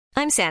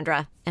I'm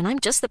Sandra, and I'm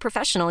just the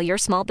professional your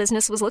small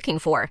business was looking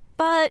for.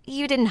 But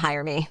you didn't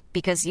hire me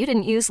because you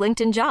didn't use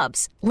LinkedIn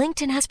Jobs.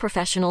 LinkedIn has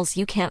professionals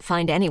you can't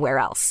find anywhere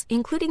else,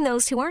 including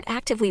those who aren't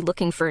actively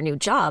looking for a new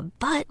job,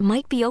 but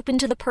might be open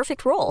to the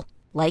perfect role,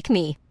 like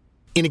me.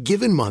 In a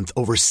given month,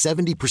 over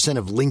 70%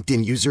 of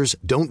LinkedIn users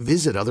don't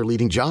visit other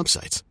leading job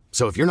sites.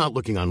 So if you're not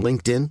looking on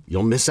LinkedIn,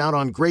 you'll miss out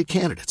on great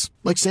candidates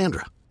like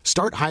Sandra.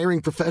 Start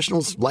hiring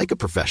professionals like a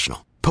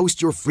professional.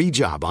 Post your free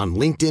job on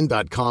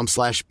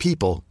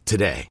linkedin.com/people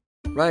today.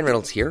 Ryan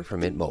Reynolds here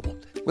from Mint Mobile.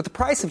 With the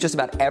price of just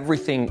about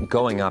everything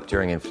going up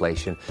during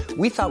inflation,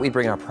 we thought we'd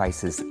bring our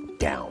prices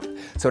down.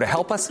 So to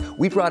help us,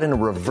 we brought in a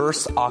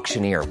reverse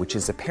auctioneer, which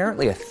is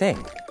apparently a thing.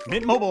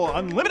 Mint Mobile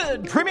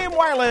Unlimited Premium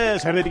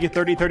Wireless. How to get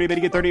 30, 30, bit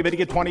to get 30, bit to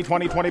get 20,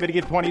 20, 20, bit to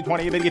get 20,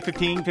 20, bit to get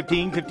 15,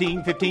 15,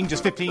 15, 15,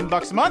 just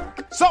 $15 a month?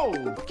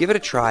 Sold! Give it a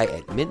try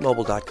at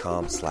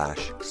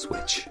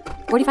mintmobile.com/switch.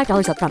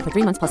 $45 up front for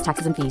 3 months plus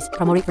taxes and fees.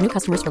 Promo rate for new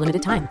customers for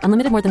limited time.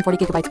 Unlimited more than 40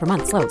 gigabytes per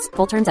month. Slows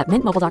full terms at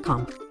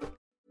mintmobile.com.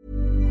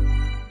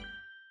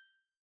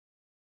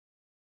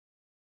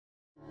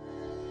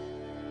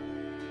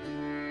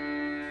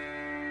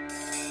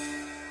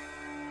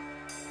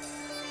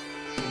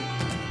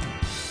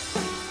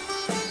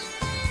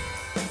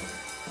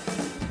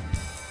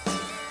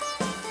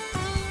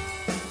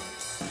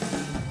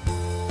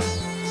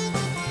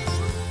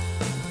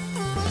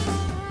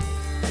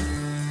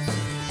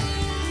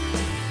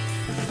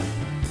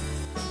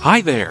 Hi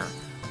there!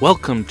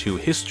 Welcome to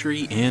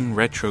History in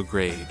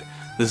Retrograde.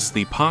 This is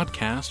the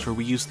podcast where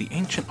we use the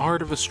ancient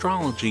art of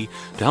astrology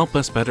to help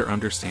us better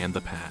understand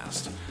the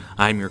past.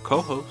 I'm your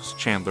co-host,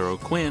 Chandler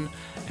O'Quinn,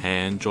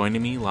 and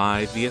joining me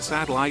live via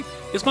satellite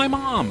is my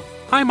mom.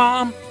 Hi,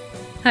 Mom!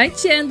 Hi,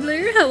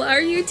 Chandler. How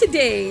are you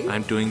today?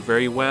 I'm doing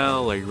very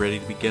well. Are you ready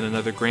to begin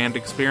another grand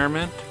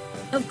experiment?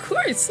 Of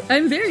course.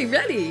 I'm very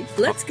ready.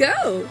 Let's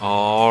go.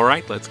 All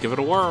right, let's give it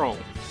a whirl.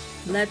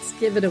 Let's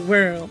give it a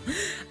whirl.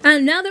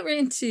 And now that we're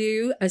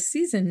into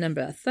season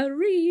number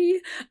 3,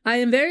 I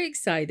am very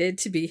excited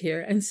to be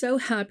here and so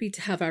happy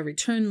to have our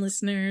return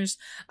listeners.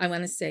 I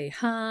want to say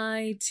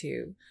hi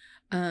to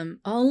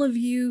all of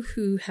you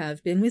who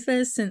have been with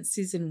us since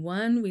season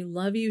 1. We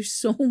love you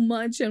so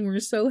much and we're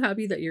so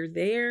happy that you're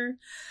there.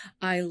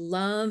 I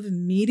love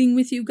meeting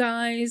with you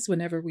guys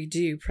whenever we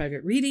do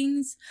private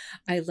readings.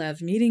 I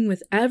love meeting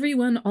with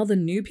everyone, all the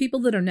new people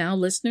that are now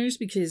listeners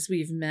because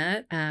we've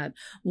met at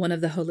one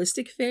of the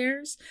holistic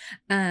fairs.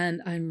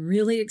 And I'm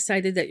really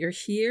excited that you're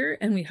here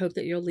and we hope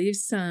that you'll leave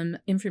some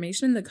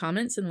information in the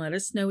comments and let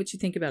us know what you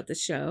think about the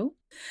show.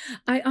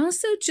 I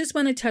also just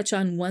want to touch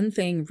on one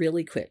thing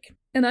really quick.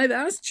 And I've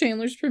asked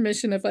Chandler's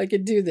permission if I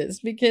could do this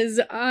because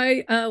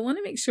I want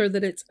to make sure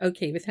that it's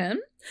okay with him,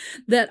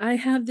 that I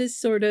have this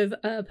sort of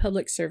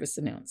public service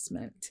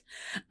announcement.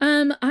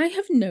 I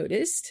have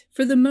noticed,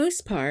 for the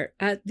most part,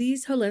 at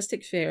these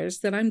holistic fairs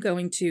that I'm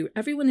going to,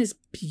 everyone is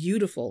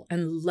beautiful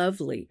and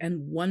lovely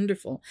and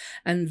wonderful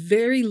and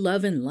very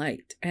love and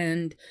light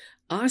and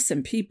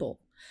awesome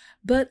people.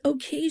 But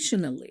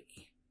occasionally,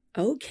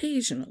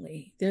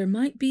 there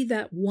might be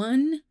that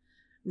one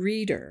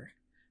reader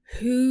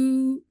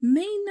who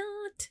may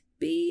not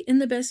be in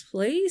the best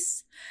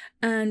place,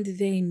 and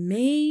they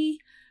may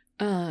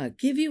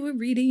give you a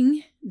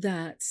reading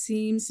that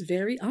seems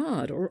very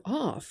odd or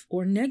off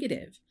or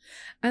negative.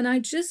 And I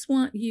just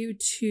want you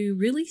to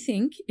really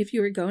think, if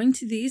you are going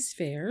to these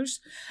fairs,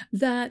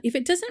 that if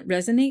it doesn't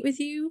resonate with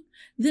you,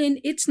 then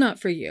it's not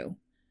for you.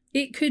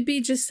 It could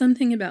be just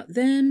something about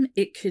them.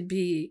 It could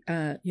be,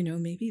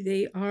 maybe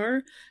they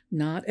are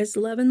not as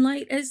love and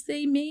light as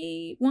they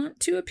may want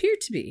to appear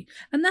to be.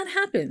 And that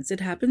happens. It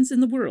happens in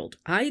the world.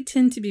 I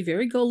tend to be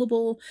very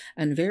gullible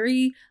and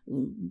very,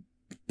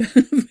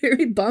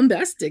 very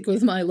bombastic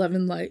with my love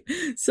and light.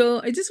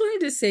 So I just wanted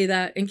to say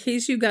that in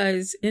case you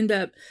guys end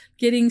up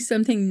getting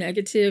something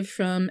negative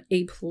from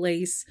a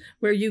place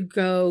where you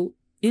go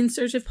in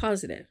search of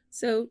positive.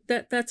 So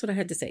that's what I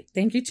had to say.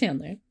 Thank you,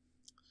 Chandler.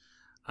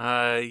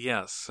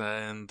 Yes,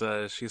 and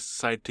she's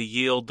decided to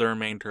yield the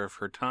remainder of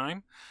her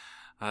time.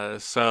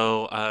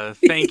 So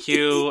thank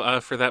you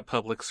for that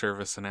public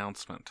service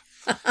announcement.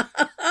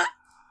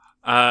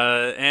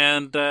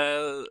 And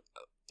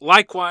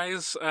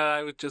likewise,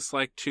 I would just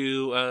like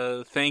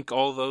to thank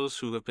all those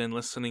who have been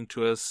listening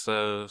to us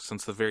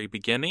since the very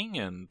beginning,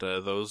 and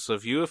those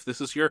of you, if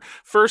this is your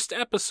first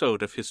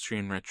episode of History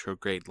in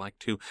Retrograde, like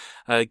to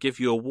give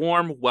you a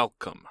warm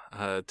welcome,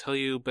 tell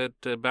you a bit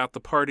about the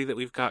party that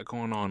we've got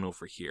going on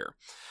over here.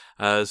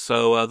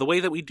 So the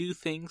way that we do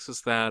things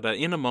is that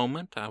in a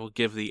moment I will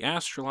give the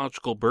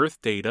astrological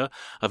birth data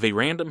of a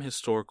random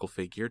historical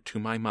figure to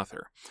my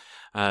mother.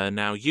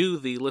 Now you,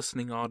 the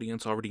listening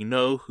audience, already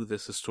know who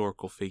this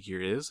historical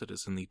figure is. It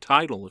is in the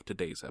title of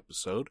today's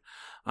episode.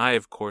 I,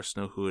 of course,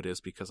 know who it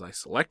is because I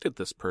selected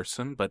this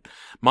person, but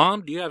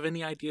Mom, do you have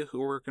any idea who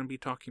we're going to be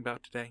talking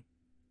about today?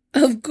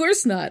 Of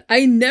course not.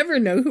 I never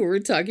know who we're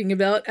talking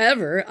about,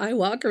 ever. I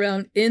walk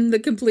around in the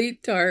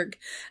complete dark,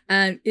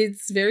 and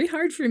it's very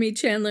hard for me,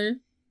 Chandler.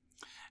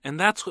 And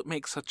that's what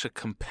makes such a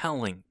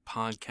compelling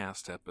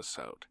podcast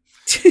episode.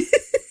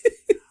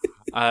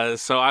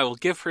 So I will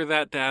give her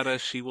that data.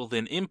 She will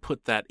then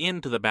input that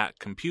into the Bat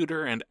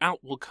computer, and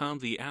out will come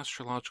the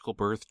astrological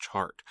birth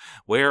chart,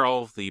 where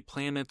all of the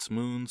planets,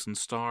 moons, and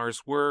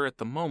stars were at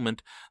the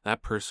moment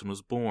that person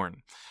was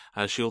born.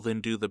 She'll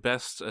then do the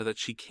best that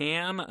she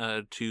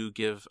can to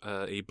give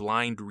a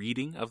blind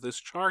reading of this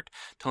chart,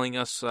 telling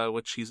us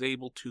what she's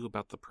able to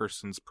about the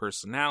person's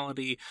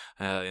personality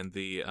and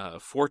the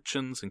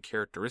fortunes and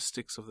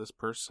characteristics of this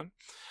person.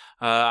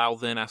 I'll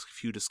then ask a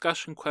few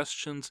discussion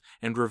questions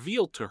and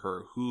reveal to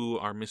her who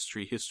our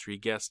mystery history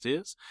guest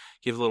is,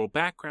 give a little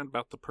background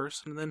about the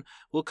person, and then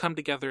we'll come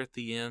together at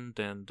the end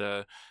and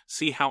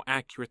see how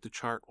accurate the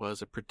chart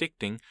was at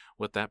predicting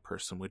what that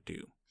person would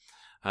do.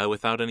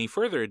 Without any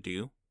further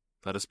ado,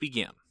 let us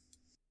begin.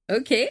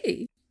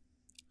 Okay.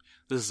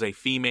 This is a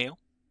female.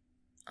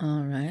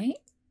 All right.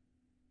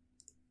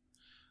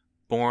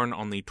 Born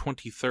on the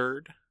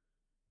 23rd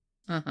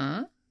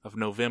of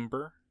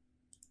November.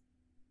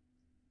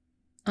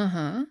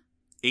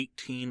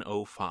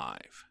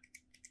 1805.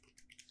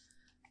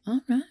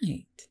 All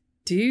right.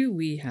 Do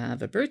we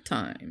have a birth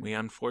time? We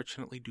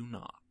unfortunately do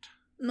not.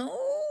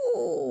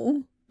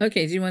 No.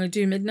 Okay, do you want to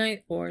do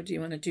midnight or do you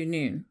want to do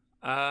noon?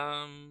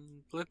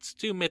 Let's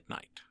do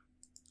midnight.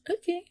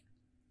 Okay.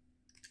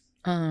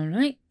 All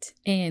right.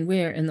 And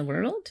where in the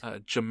world?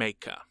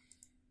 Jamaica.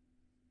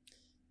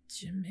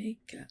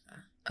 Jamaica.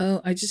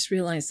 Oh, I just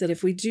realized that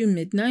if we do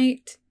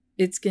midnight,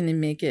 it's going to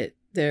make it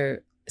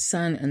their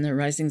sun and their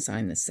rising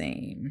sign the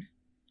same.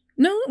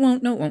 No, it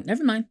won't. No, it won't.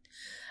 Never mind.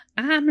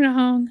 I'm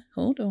wrong.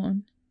 Hold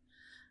on.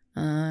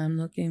 I'm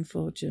looking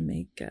for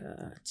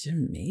Jamaica.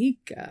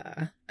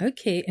 Jamaica.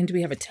 Okay, and do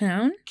we have a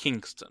town?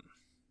 Kingston.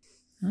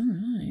 All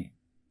right.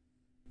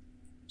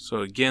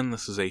 So again,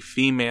 this is a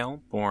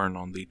female born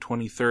on the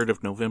 23rd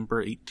of November,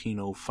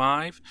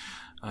 1805.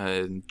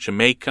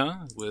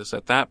 Jamaica was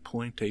at that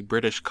point a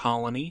British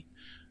colony,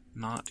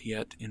 not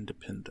yet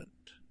independent.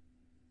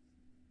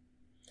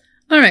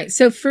 All right,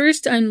 so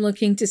first I'm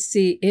looking to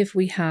see if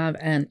we have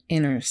an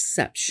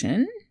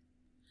interception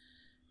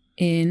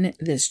in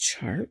this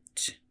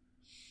chart.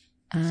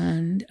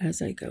 And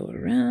as I go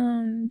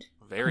around,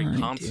 very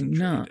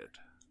concentrated.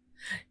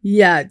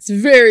 Yeah, it's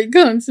very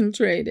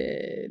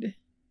concentrated.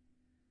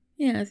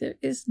 Yeah, there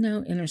is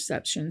no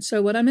interception.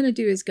 So what I'm going to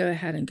do is go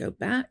ahead and go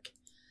back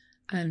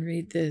and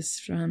read this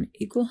from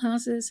Equal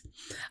Houses.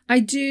 I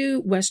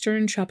do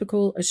Western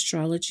tropical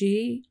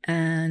astrology,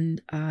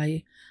 and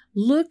I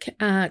look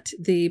at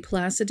the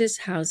Placidus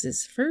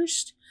houses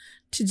first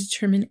to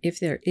determine if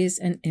there is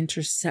an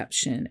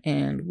interception.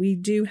 And we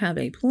do have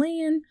a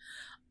plan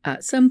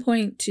at some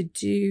point to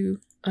do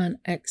an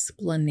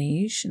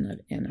explanation of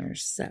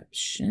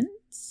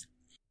interceptions.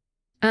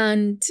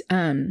 And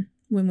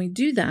when we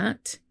do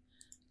that,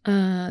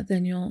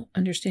 then you'll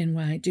understand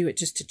why I do it,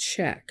 just to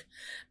check.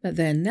 But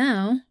then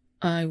now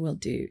I will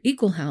do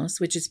Equal House,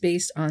 which is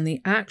based on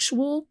the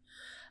actual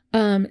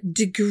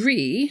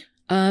degree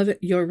of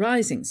your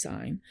rising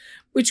sign,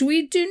 which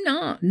we do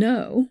not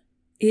know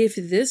if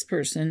this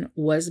person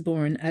was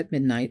born at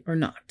midnight or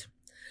not.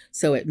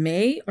 So it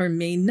may or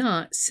may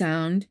not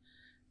sound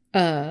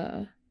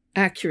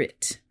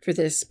accurate for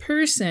this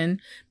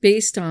person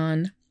based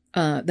on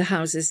the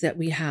houses that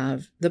we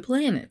have the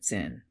planets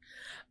in.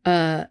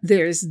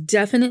 There's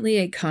definitely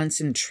a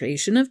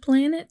concentration of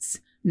planets,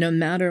 no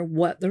matter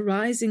what the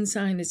rising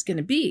sign is going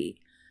to be.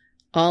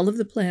 All of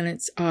the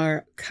planets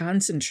are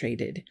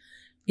concentrated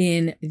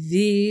in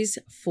these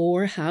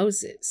 4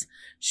 houses.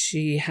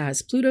 She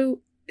has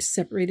Pluto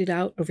separated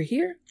out over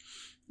here,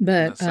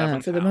 but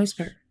for the most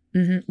part,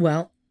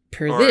 well,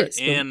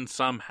 in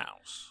some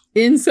house.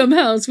 In some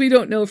house, we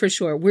don't know for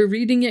sure. We're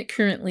reading it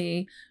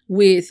currently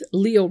with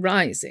Leo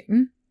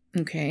rising.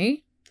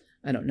 Okay,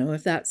 I don't know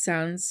if that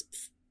sounds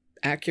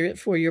accurate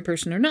for your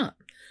person or not,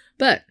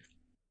 but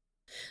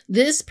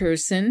this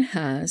person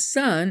has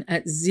Sun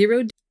at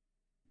 0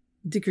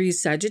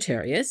 degrees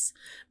Sagittarius,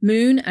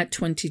 Moon at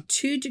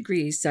 22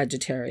 degrees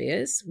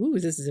Sagittarius. Ooh,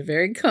 this is a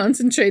very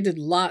concentrated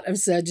lot of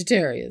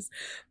Sagittarius.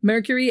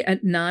 Mercury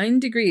at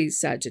 9 degrees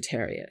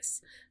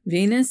Sagittarius,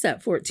 Venus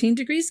at 14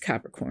 degrees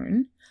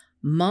Capricorn,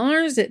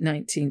 Mars at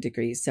 19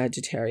 degrees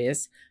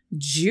Sagittarius,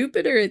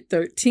 Jupiter at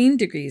 13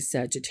 degrees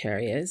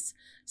Sagittarius,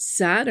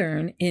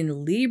 Saturn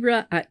in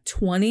Libra at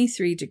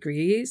 23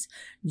 degrees,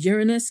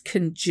 Uranus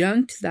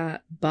conjunct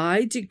that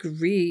by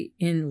degree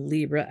in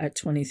Libra at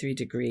 23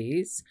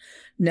 degrees,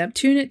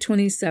 Neptune at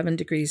 27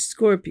 degrees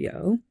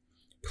Scorpio,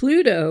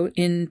 Pluto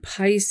in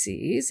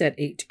Pisces at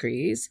 8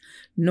 degrees,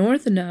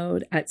 North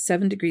Node at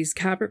 7 degrees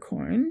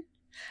Capricorn,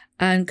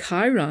 and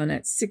Chiron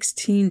at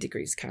 16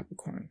 degrees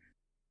Capricorn.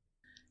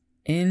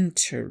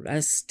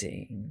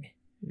 Interesting.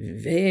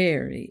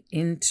 Very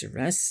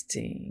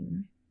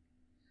interesting.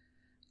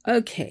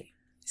 Okay,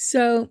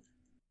 so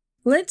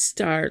let's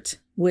start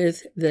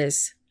with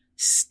this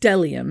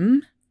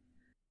stellium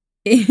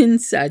in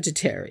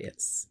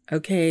Sagittarius.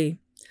 Okay,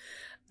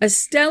 a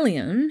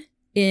stellium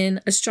in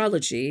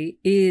astrology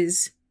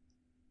is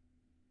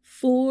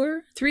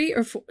 3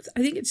 or 4,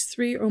 I think it's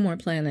 3 or more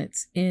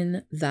planets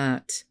in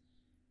that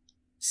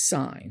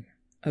sign.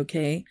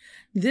 Okay.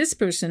 This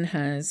person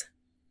has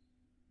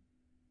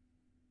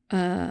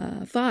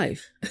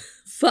 5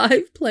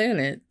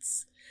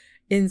 planets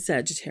in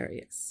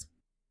Sagittarius.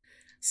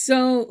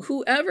 So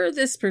whoever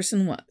this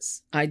person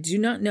was, I do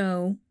not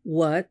know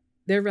what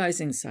their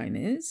rising sign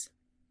is,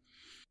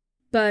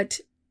 but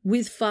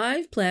with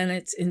 5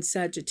 planets in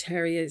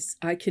Sagittarius,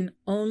 I can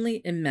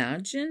only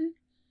imagine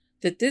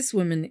that this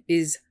woman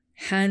is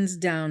hands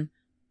down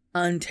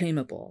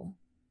untamable.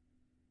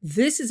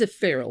 This is a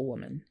feral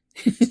woman.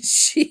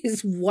 She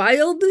is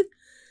wild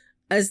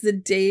as the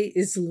day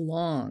is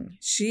long.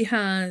 She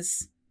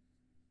has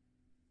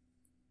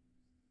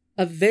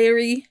a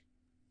very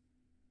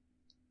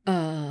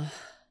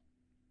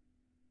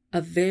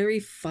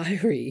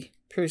fiery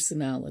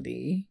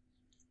personality,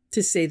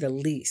 to say the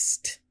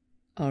least.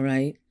 All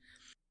right.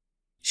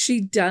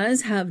 She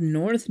does have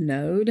North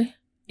Node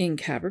in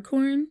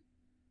Capricorn,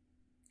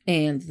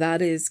 and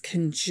that is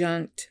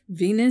conjunct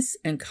Venus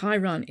and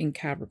Chiron in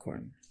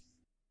Capricorn.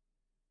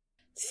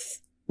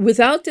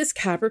 Without this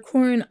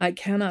Capricorn, I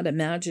cannot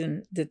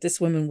imagine that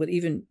this woman would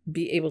even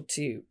be able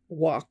to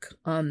walk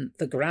on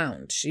the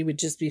ground. She would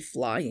just be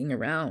flying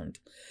around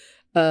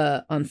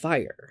on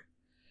fire.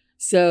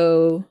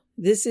 So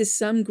this is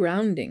some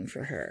grounding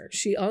for her.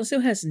 She also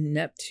has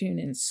Neptune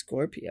in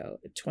Scorpio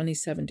at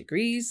 27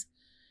 degrees.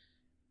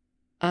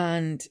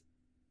 And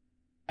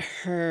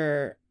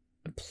her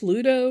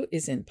Pluto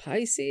is in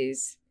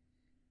Pisces.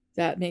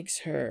 That makes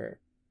her,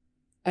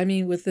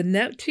 with the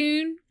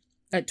Neptune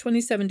at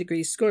 27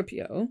 degrees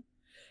Scorpio,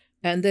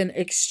 and then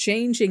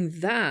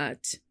exchanging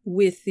that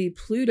with the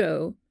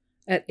Pluto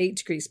at 8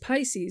 degrees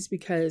Pisces,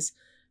 because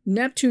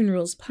Neptune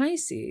rules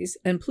Pisces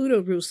and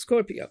Pluto rules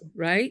Scorpio,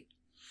 right?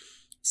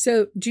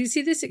 So do you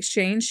see this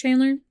exchange,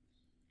 Chandler?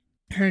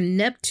 Her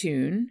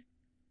Neptune,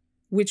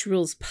 which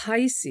rules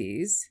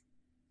Pisces,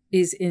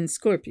 is in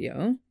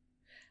Scorpio,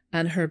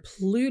 and her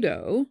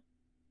Pluto,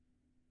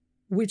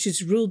 which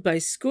is ruled by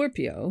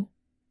Scorpio,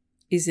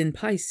 is in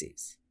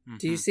Pisces. Mm-hmm.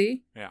 Do you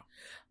see? Yeah.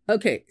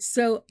 Okay,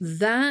 so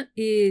that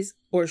is,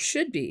 or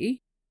should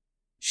be,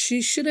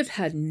 she should have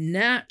had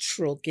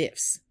natural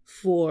gifts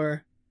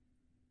for,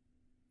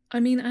 I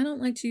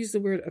don't like to use the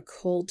word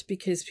occult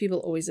because people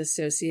always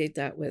associate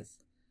that with,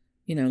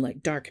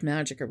 like dark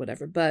magic or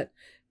whatever, but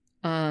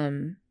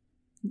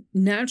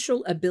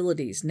natural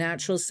abilities,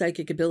 natural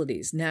psychic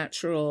abilities,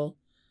 natural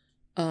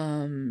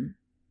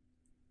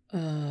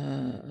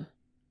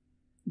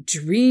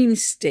dream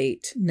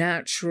state,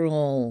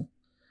 natural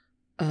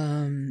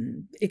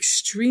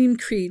extreme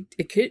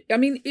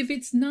if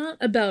it's not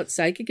about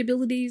psychic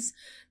abilities,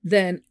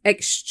 then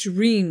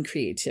extreme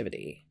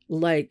creativity.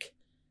 Like,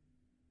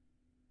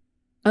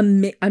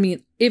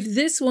 if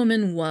this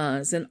woman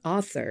was an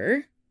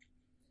author,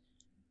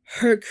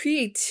 her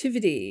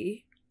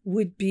creativity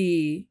would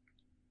be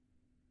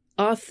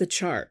off the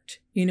chart.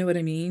 You know what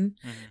I mean?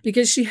 Mm-hmm.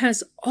 Because she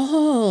has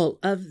all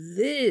of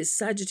this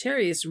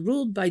Sagittarius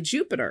ruled by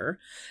Jupiter.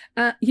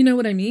 You know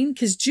what I mean?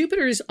 Because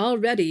Jupiter is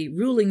already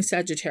ruling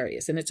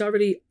Sagittarius, and it's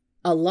already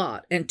a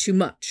lot and too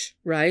much,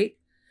 right?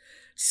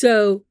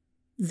 So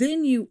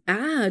then you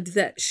add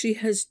that she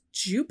has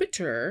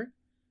Jupiter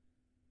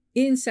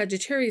in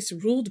Sagittarius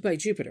ruled by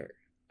Jupiter.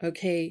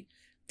 Okay.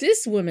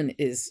 This woman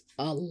is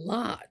a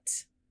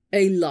lot.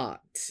 I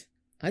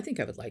think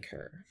I would like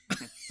her.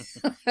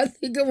 I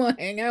think I want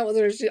to hang out with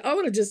her. I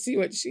want to just see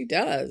what she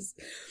does.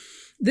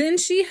 Then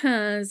she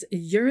has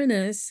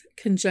Uranus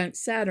conjunct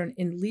Saturn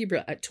in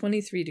Libra at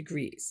 23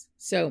 degrees.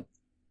 So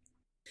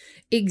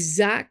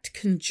exact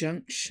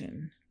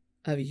conjunction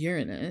of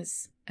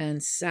Uranus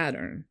and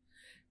Saturn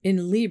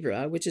in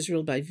Libra, which is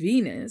ruled by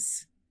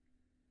Venus.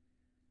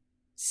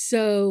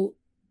 So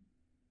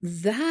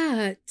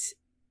that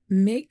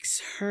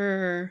makes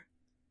her,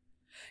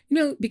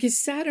 because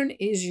Saturn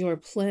is your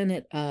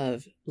planet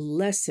of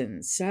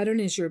lessons. Saturn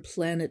is your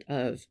planet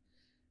of,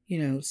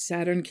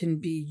 Saturn can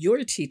be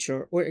your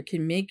teacher or it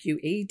can make you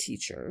a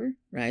teacher,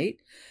 right?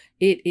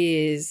 It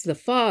is the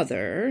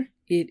father.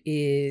 It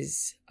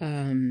is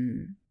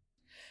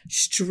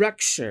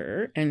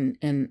structure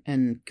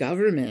and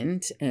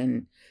government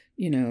and,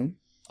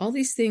 all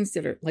these things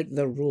that are like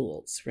the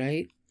rules,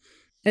 right?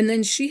 And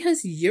then she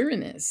has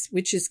Uranus,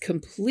 which is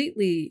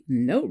completely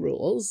no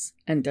rules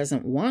and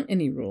doesn't want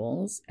any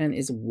rules and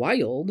is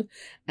wild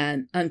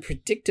and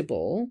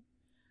unpredictable,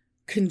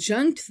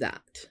 conjunct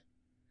that.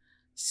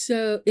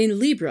 So in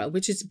Libra,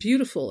 which is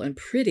beautiful and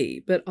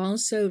pretty, but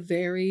also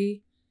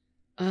very,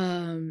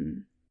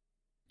 very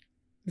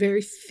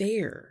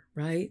fair,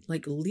 right?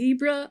 Like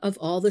Libra of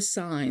all the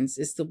signs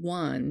is the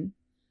one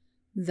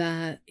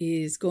that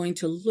is going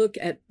to look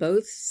at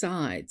both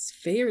sides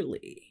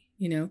fairly.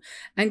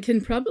 And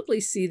can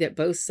probably see that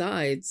both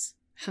sides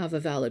have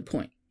a valid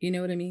point. You know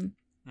what I mean?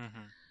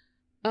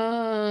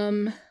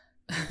 Mm-hmm.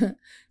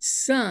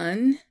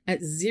 Sun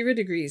at 0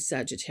 degrees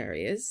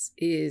Sagittarius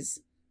is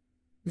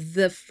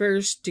the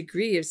first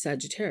degree of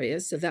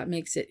Sagittarius. So that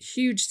makes it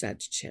huge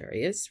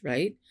Sagittarius,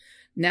 right?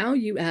 Now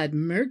you add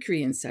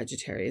Mercury in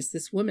Sagittarius.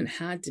 This woman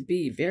had to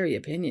be very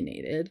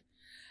opinionated.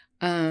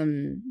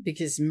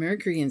 Because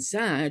Mercury in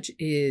Sag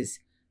is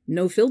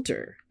no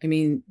filter. I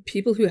mean,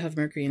 people who have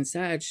Mercury in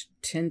Sag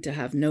tend to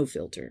have no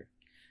filter.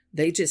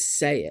 They just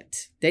say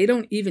it. They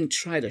don't even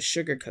try to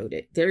sugarcoat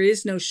it. There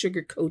is no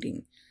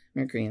sugarcoating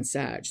Mercury in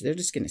Sag. They're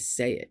just going to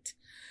say it.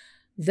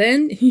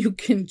 Then you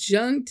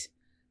conjunct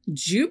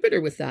Jupiter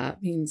with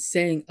that, means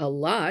saying a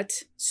lot,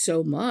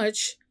 so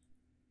much.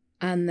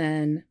 And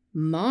then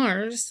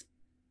Mars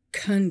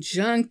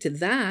conjunct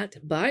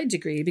that by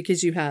degree,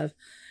 because you have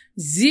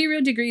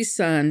 0 degrees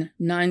Sun,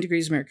 9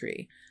 degrees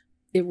Mercury.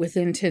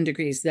 Within 10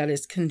 degrees, that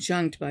is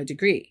conjunct by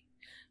degree.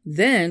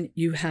 Then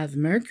you have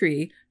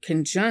Mercury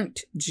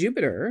conjunct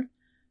Jupiter,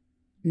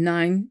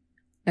 9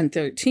 and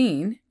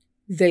 13.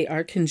 They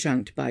are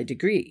conjunct by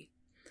degree.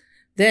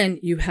 Then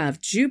you have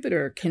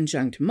Jupiter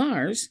conjunct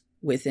Mars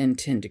within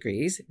 10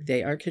 degrees.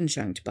 They are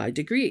conjunct by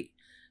degree.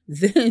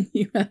 Then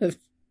you have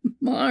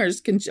Mars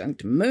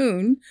conjunct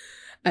Moon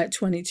at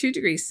 22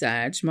 degrees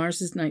Sag.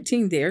 Mars is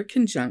 19. They are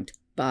conjunct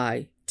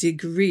by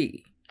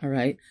degree. All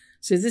right.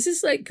 So this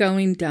is like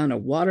going down a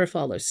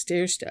waterfall of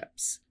stair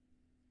steps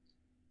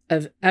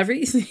of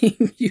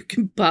everything you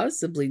can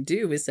possibly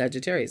do with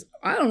Sagittarius.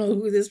 I don't know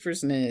who this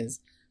person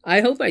is.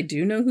 I hope I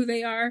do know who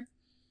they are.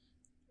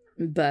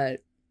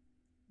 But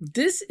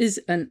this is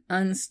an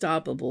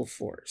unstoppable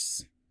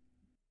force.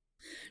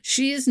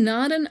 She is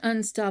not an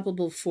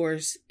unstoppable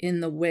force in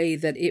the way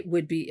that it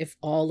would be if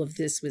all of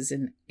this was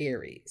in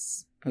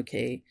Aries.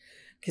 Okay?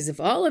 Because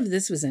if all of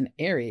this was in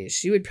Aries,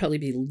 she would probably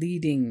be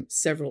leading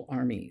several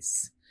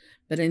armies.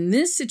 But in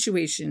this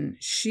situation,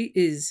 she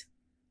is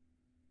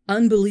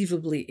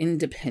unbelievably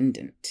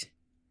independent.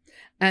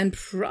 And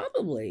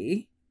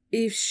probably,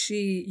 if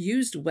she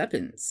used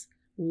weapons,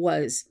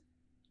 was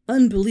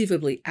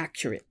unbelievably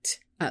accurate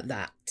at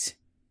that.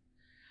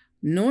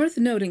 North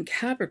Node in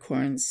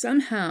Capricorn,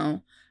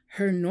 somehow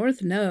her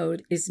North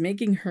Node is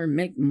making her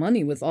make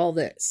money with all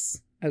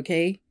this,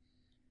 okay?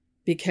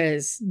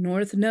 Because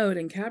North Node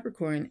in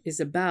Capricorn is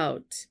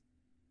about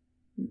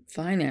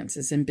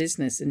finances and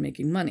business and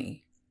making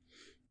money.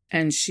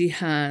 And she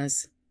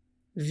has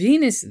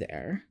Venus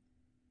there,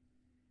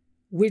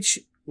 which,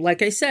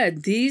 like I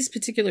said, these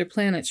particular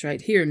planets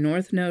right here,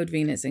 North Node,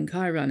 Venus, and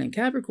Chiron in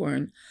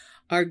Capricorn,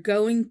 are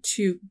going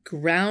to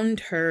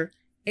ground her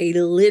a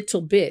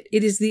little bit.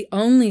 It is the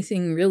only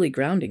thing really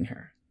grounding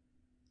her.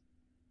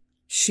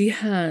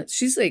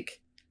 She's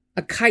like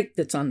a kite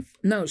that's on,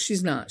 no,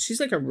 she's not. She's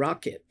like a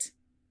rocket.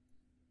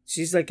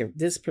 She's like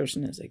this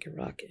person is like a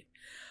rocket.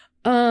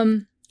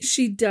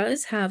 She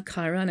does have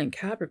Chiron and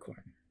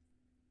Capricorn.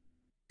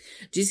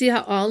 Do you see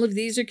how all of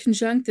these are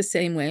conjunct the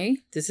same way?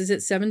 This is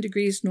at 7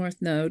 degrees North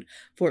Node,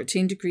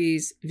 14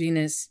 degrees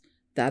Venus.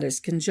 That is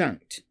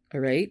conjunct, all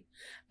right?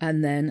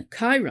 And then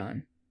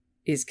Chiron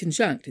is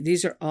conjunct.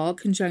 These are all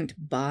conjunct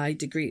by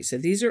degree. So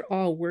these are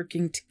all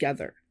working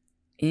together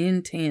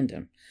in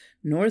tandem.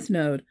 North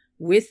Node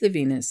with the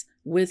Venus,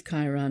 with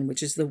Chiron,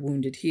 which is the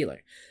wounded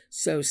healer.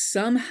 So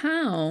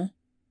somehow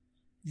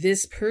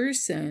this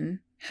person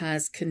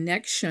has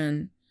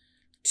connection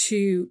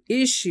to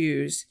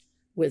issues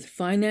with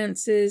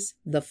finances,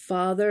 the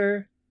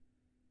father,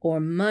 or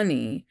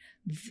money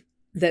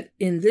that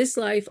in this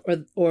life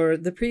or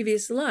the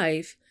previous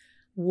life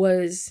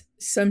was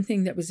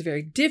something that was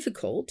very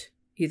difficult,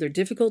 either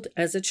difficult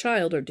as a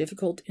child or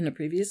difficult in a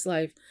previous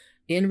life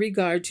in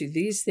regard to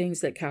these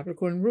things that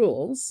Capricorn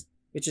rules,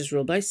 which is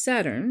ruled by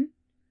Saturn,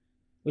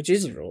 which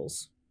is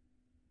rules.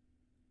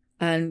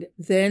 And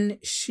then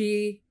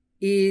she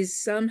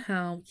is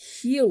somehow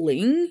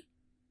healing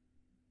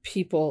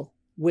people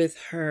with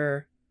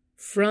her,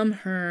 from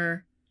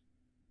her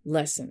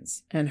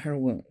lessons and her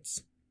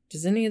wounds.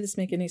 Does any of this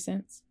make any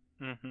sense?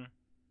 Mm-hmm.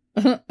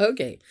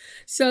 Okay.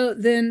 So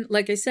then,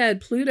 like I said,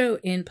 Pluto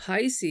in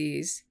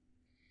Pisces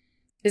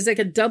is like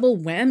a double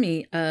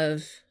whammy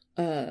of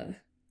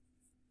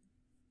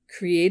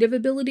creative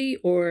ability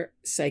or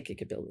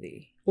psychic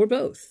ability, or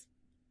both.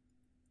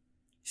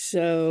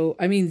 So,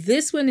 I mean,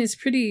 this one is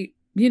pretty,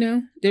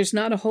 there's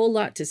not a whole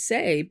lot to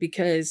say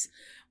because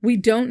we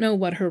don't know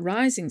what her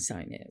rising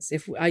sign is.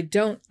 I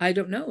don't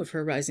know if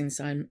her rising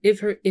sign,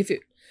 if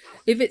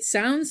it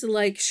sounds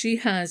like she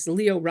has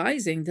Leo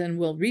rising, then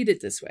we'll read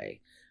it this way.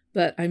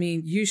 But I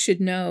mean, you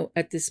should know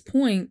at this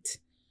point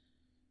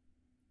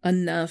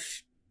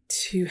enough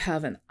to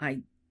have an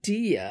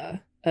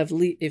idea of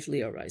if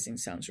Leo rising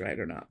sounds right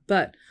or not.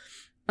 But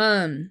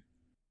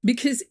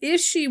because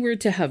if she were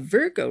to have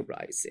Virgo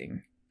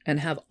rising and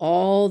have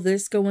all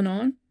this going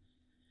on,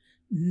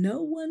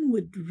 no one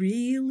would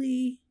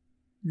really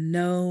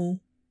know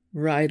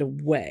right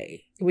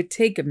away. It would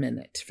take a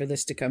minute for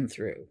this to come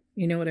through.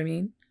 You know what I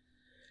mean?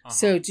 Uh-huh.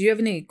 So do you have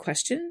any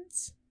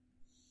questions?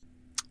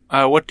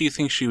 What do you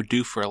think she would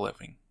do for a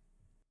living?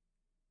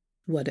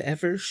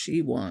 Whatever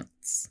she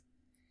wants.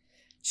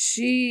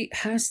 She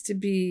has to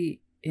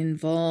be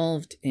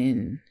involved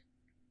in...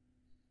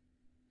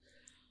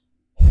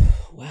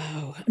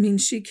 Wow. I mean,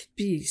 she could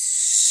be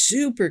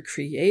super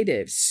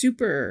creative,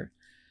 super...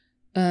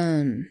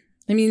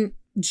 I mean,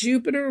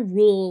 Jupiter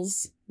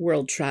rules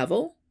world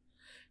travel.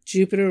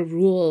 Jupiter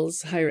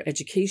rules higher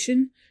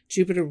education.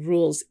 Jupiter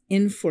rules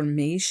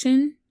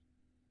information.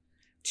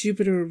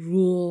 Jupiter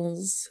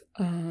rules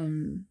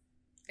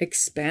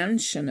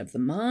expansion of the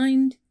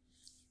mind.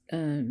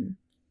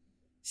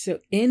 So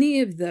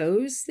any of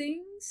those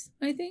things,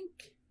 I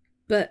think.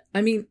 But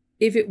I mean,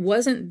 if it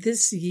wasn't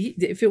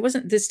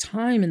this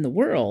time in the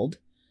world,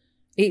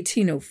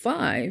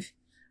 1805,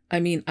 I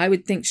mean, I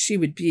would think she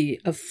would be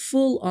a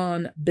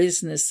full-on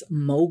business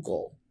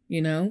mogul,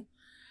 you know?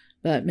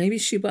 But maybe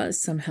she was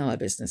somehow a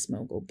business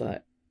mogul,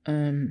 but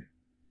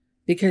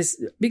because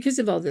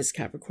of all this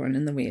Capricorn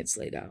and the way it's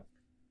laid out.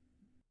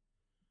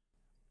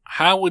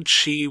 How would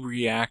she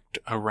react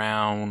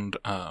around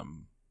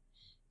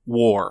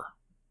war?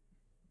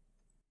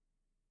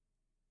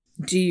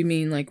 Do you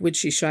mean, like, would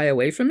she shy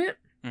away from it?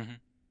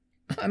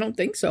 Mm-hmm. I don't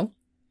think so.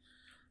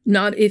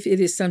 Not if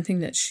it is something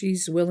that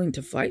she's willing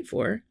to fight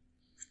for.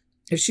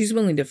 If she's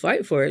willing to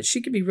fight for it,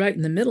 she could be right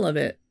in the middle of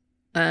it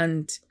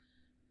and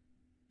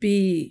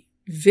be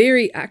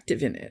very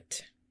active in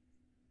it.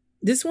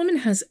 This woman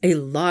has a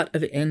lot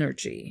of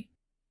energy.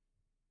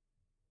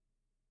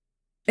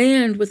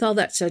 And with all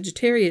that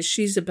Sagittarius,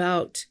 she's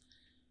about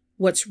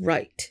what's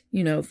right,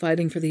 you know,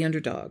 fighting for the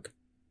underdog,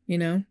 you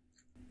know?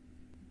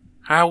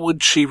 How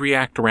would she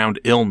react around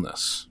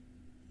illness?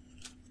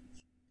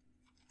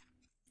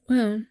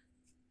 Well,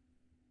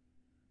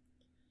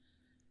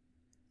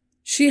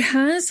 she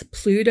has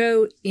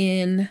Pluto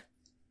in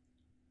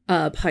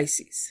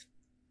Pisces.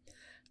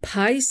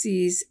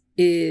 Pisces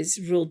is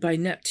ruled by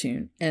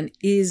Neptune and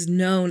is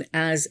known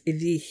as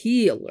the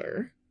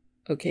healer,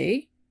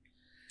 okay?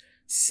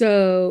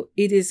 So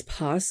it is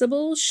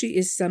possible she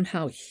is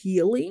somehow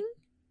healing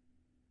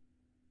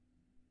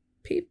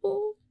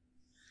people.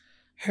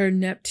 Her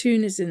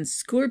Neptune is in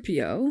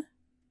Scorpio,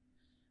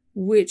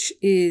 which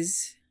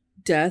is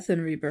death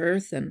and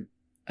rebirth and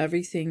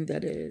everything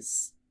that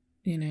is,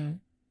 you know,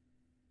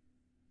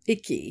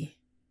 icky,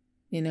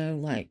 you know,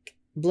 like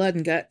blood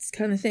and guts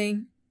kind of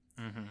thing.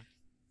 Mm-hmm.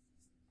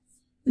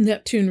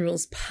 Neptune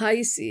rules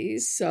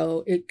Pisces,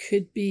 so it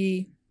could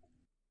be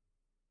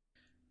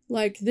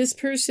like this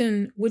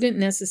person wouldn't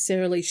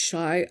necessarily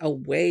shy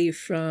away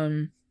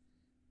from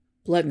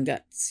blood and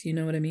guts. You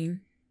know what I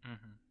mean?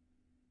 Mm-hmm.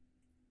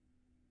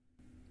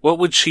 What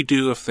would she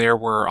do if there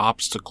were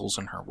obstacles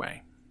in her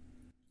way?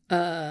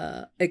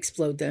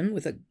 Explode them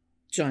with a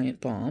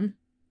giant bomb.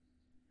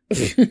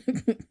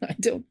 I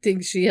don't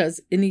think she has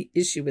any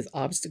issue with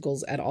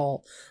obstacles at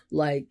all.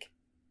 Like,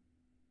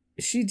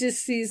 she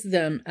just sees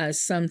them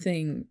as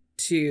something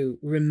to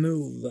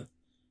remove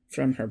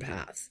from her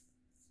path.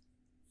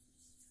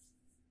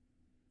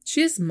 She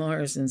has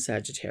Mars in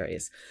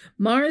Sagittarius.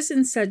 Mars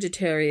in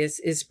Sagittarius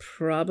is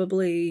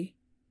probably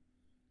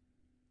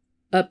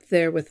up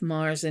there with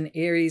Mars in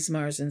Aries,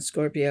 Mars in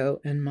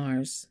Scorpio, and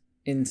Mars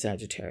in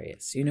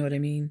Sagittarius. You know what I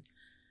mean?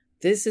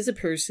 This is a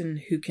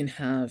person who can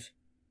have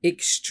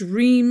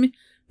extreme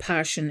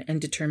passion and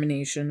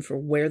determination for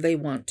where they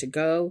want to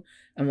go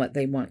and what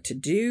they want to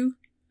do.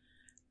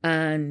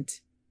 And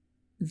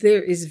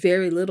there is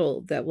very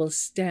little that will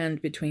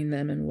stand between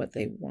them and what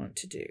they want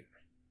to do.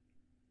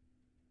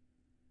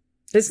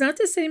 It's not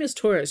the same as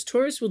Taurus.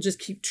 Taurus will just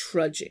keep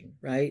trudging,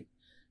 right?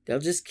 They'll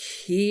just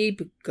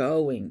keep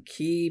going.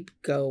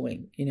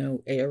 You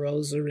know,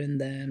 arrows are in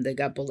them. They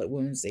got bullet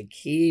wounds. They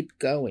keep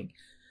going.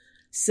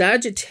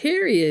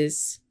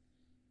 Sagittarius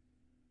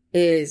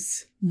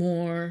is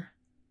more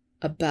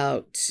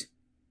about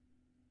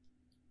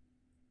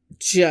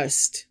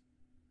just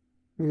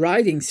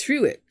riding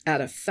through it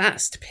at a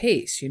fast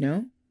pace, you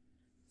know?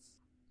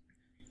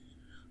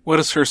 What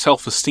is her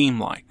self-esteem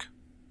like?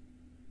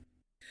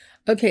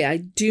 Okay, I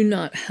do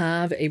not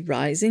have a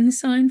rising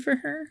sign for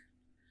her.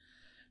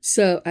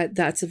 So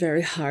that's a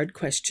very hard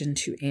question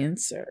to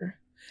answer.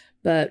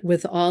 But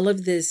with all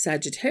of this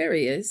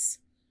Sagittarius,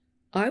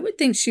 I would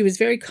think she was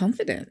very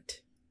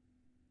confident.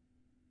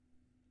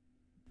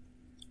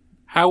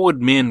 How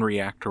would men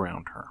react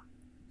around her?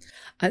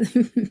 I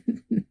think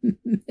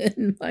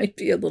men might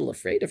be a little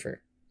afraid of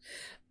her.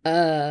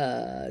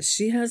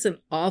 She has an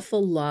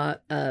awful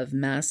lot of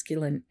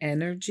masculine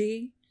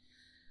energy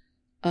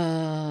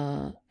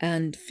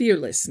and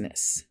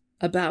fearlessness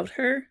about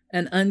her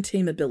and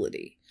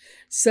untamability.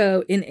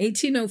 So in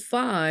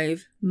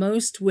 1805,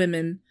 most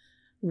women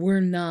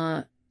were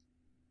not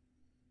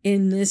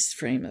in this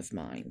frame of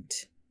mind.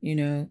 You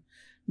know,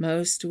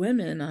 most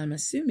women, I'm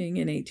assuming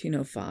in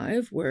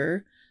 1805,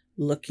 were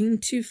looking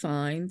to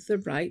find the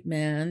right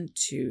man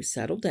to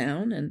settle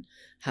down and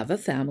have a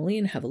family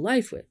and have a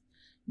life with.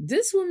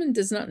 This woman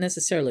does not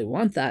necessarily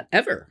want that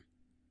ever.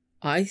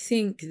 I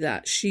think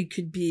that she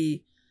could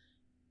be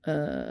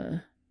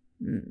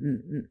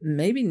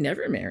maybe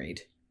never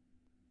married.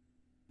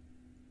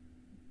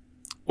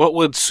 What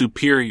would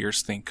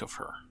superiors think of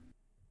her?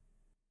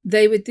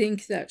 They would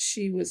think that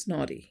she was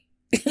naughty.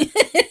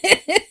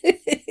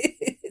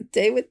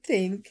 They would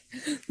think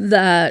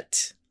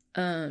that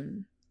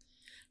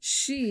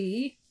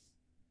she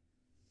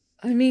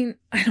I mean,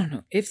 I don't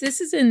know. If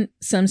this is in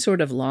some sort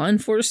of law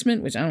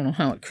enforcement, which I don't know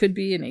how it could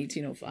be in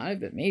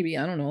 1805, but maybe,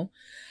 I don't know.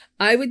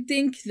 I would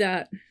think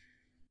that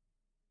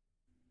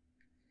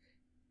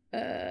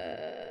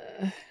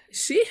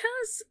she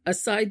has a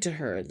side to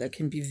her that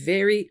can be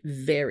very,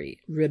 very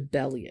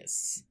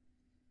rebellious.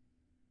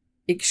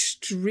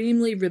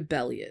 Extremely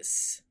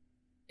rebellious.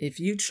 If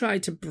you try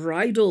to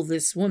bridle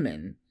this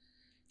woman,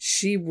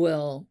 she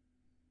will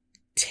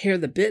tear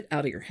the bit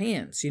out of your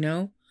hands, you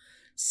know?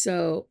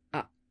 So,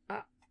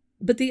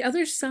 but the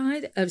other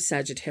side of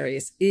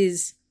Sagittarius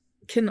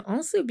can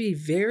also be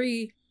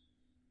very,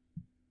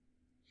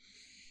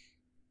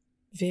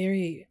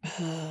 very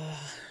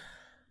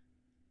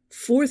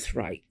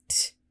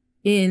forthright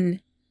in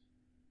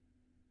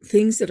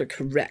things that are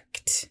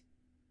correct.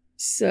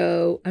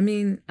 So, I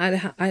mean,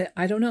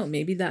 I don't know.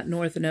 Maybe that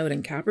North Node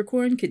in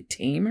Capricorn could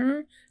tame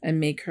her and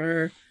make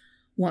her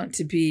want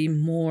to be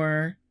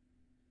more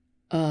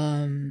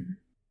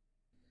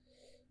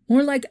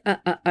like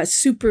a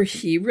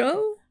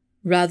superhero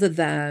rather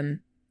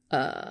than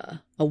a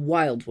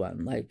wild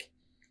one, like,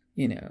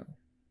 you know,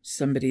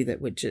 somebody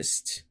that would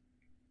just,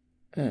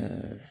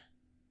 I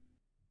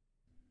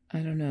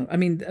don't know. I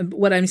mean,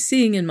 what I'm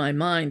seeing in my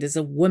mind is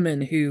a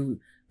woman who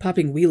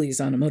popping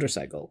wheelies on a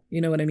motorcycle.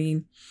 You know what I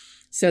mean?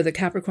 So the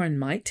Capricorn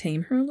might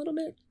tame her a little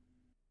bit.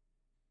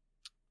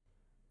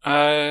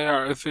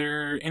 Are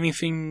there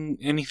anything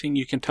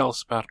you can tell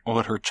us about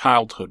what her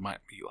childhood might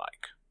be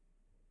like?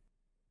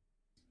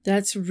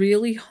 That's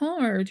really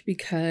hard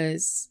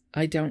because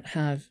I don't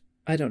know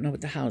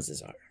what the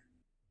houses are.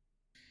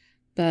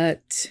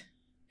 But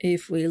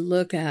if we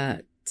look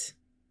at,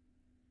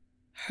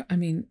 I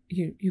mean,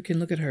 you can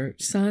look at her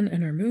sun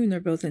and her moon, they're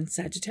both in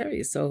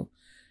Sagittarius. So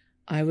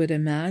I would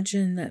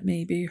imagine that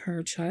maybe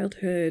her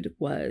childhood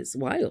was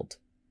wild.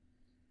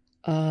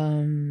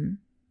 I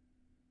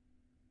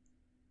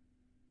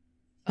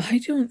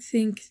don't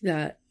think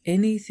that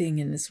anything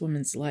in this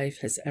woman's life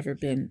has ever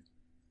been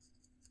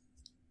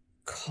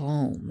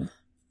calm.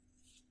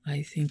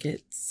 I think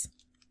it's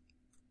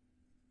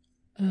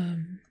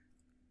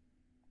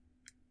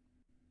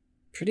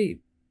pretty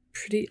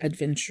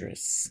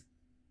adventurous.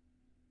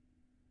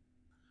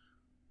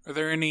 Are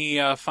there any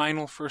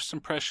final first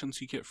impressions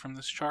you get from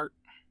this chart?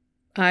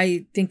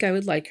 I think I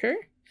would like her,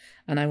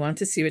 and I want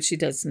to see what she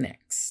does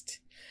next.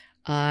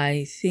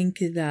 I think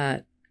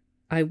that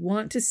I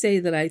want to say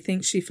that I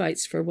think she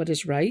fights for what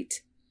is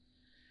right,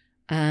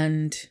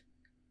 and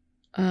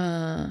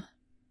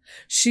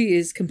she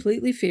is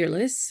completely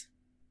fearless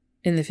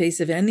in the face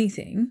of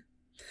anything,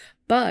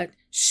 but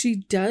she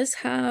does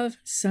have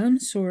some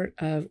sort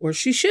of, or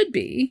she should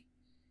be,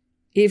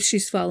 if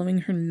she's following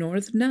her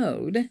North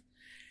Node,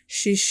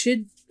 she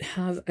should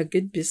have a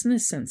good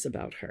business sense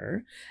about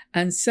her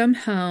and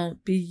somehow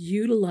be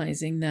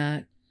utilizing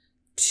that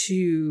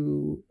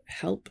to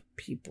help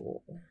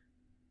people.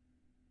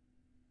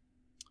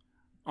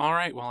 All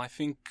right, well, I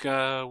think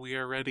we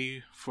are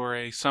ready for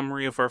a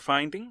summary of our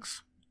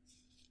findings.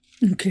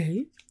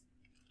 Okay.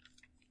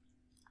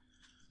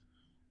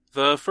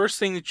 The first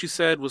thing that you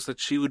said was that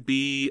she would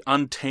be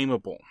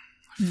untamable,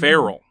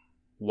 feral,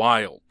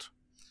 wild.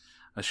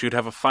 She would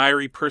have a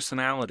fiery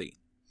personality.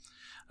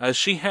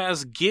 She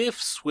has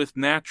gifts with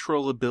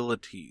natural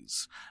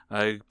abilities,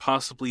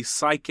 possibly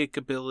psychic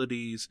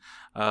abilities,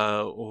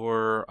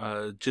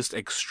 or just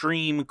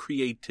extreme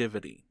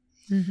creativity.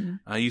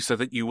 Mm-hmm. You said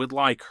that you would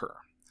like her.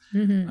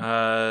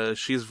 Mm-hmm.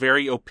 She is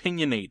very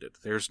opinionated.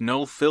 There's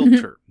no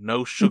filter,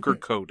 no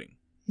sugarcoating.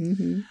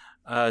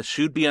 Mm-hmm.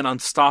 She would be an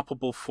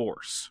unstoppable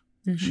force.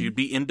 Mm-hmm. She would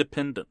be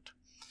independent.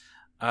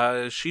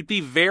 She'd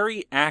be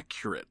very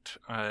accurate.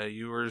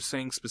 You were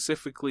saying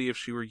specifically if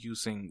she were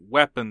using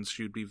weapons,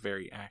 she'd be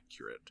very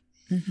accurate.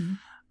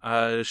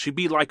 Mm-hmm. She'd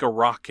be like a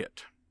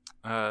rocket.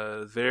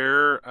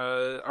 There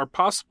are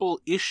possible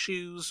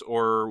issues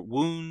or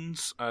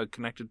wounds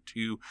connected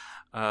to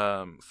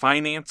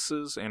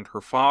finances and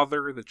her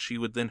father that she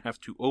would then have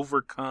to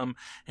overcome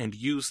and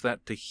use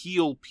that to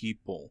heal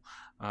people.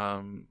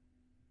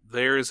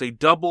 There is a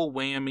double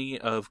whammy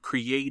of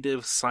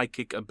creative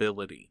psychic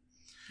ability.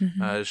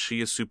 Mm-hmm.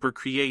 She is super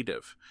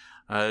creative.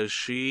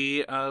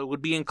 She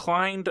would be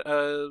inclined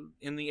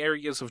in the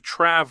areas of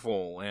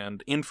travel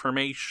and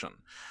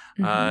information,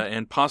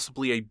 and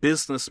possibly a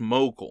business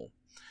mogul.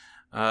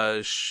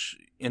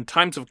 In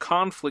times of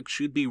conflict,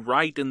 she'd be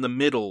right in the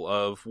middle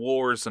of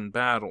wars and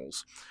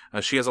battles.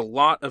 She has a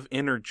lot of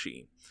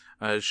energy.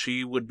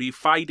 She would be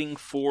fighting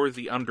for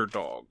the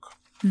underdog.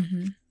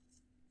 Mm-hmm.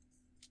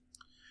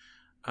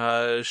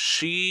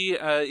 She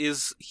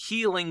is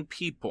healing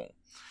people.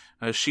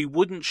 She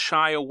wouldn't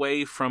shy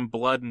away from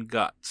blood and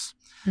guts.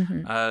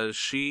 Mm-hmm.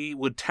 She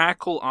would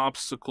tackle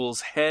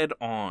obstacles head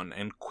on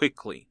and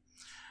quickly.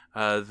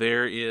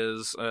 There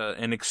is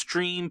an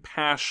extreme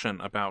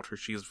passion about her.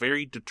 She is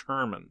very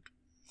determined.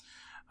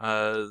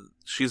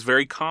 She's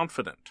very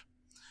confident.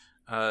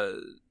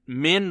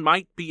 Men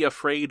might be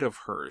afraid of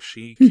her.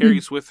 She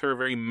carries with her a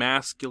very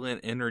masculine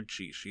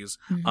energy. She's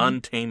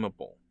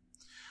untamable.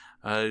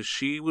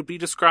 She would be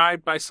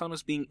described by some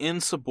as being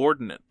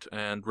insubordinate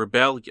and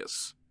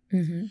rebellious.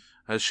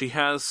 She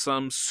has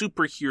some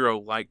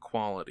superhero-like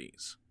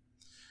qualities.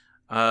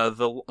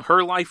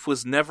 Her life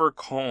was never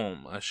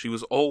calm. She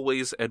was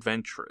always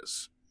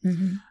adventurous.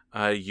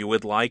 You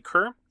would like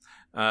her.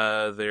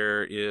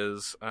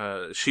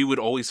 She would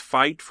always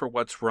fight for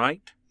what's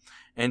right.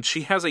 And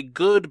she has a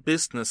good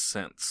business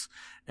sense.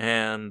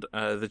 And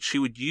that she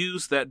would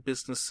use that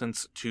business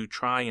sense to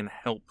try and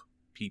help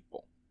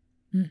people.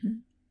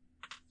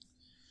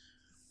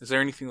 Is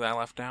there anything that I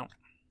left out?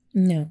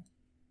 No.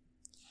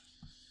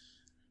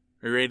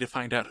 Are you ready to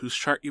find out whose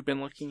chart you've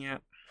been looking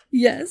at?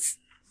 Yes.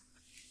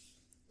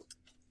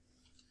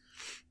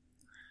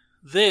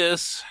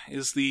 This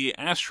is the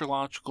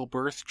astrological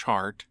birth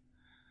chart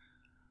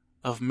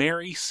of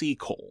Mary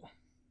Seacole.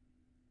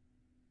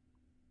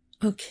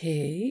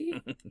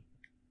 Okay.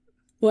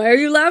 Why are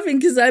you laughing?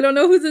 Because I don't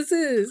know who this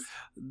is.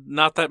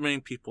 Not that many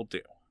people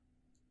do.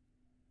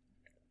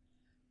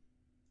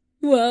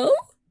 Well,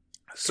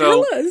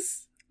 so, tell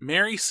us.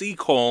 Mary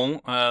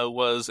Seacole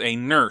was a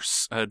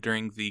nurse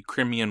during the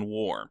Crimean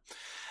War.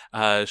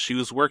 She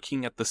was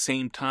working at the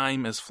same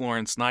time as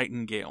Florence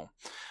Nightingale.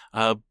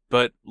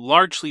 But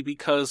largely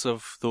because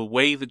of the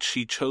way that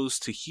she chose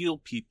to heal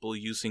people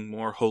using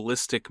more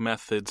holistic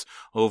methods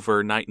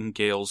over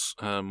Nightingale's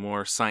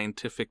more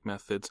scientific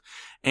methods,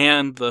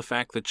 and the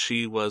fact that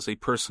she was a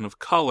person of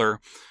color,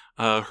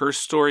 her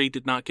story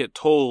did not get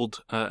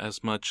told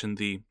as much in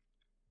the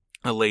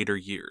later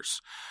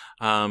years.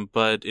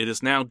 But it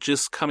is now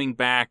just coming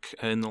back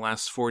in the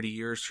last 40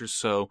 years or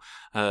so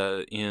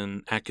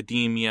in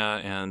academia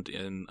and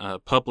in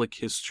public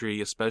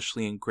history,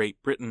 especially in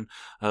Great Britain,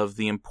 of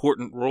the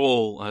important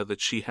role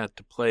that she had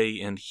to play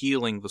in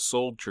healing the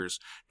soldiers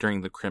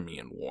during the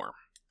Crimean War.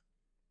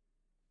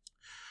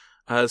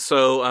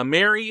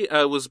 Mary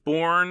was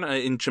born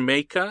in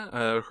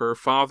Jamaica. Her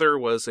father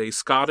was a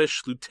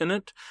Scottish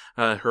lieutenant.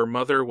 Her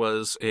mother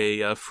was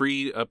a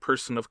free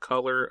person of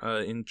color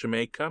in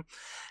Jamaica.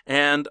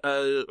 And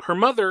her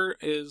mother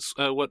is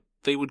what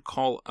they would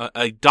call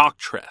a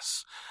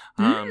doctress.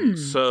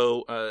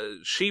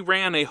 She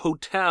ran a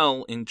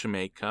hotel in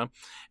Jamaica,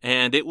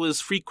 and it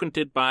was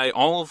frequented by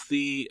all of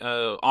the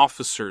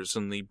officers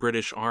in the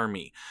British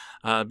Army.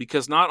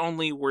 Because not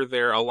only were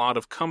there a lot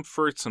of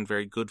comforts and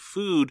very good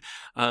food,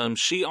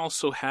 she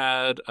also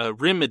had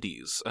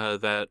remedies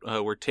that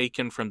were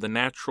taken from the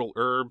natural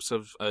herbs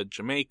of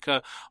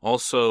Jamaica,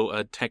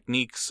 also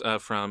techniques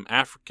from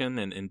African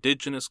and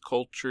indigenous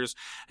cultures,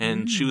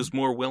 and she was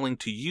more willing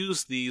to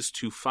use these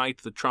to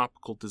fight the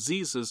tropical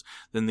diseases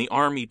than the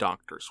army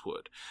doctors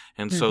would.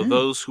 And so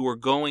those who were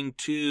going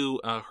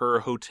to her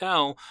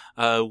hotel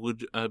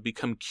would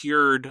become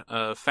cured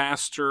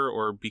faster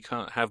or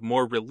have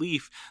more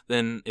relief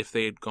than if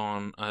they had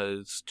gone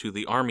to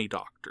the army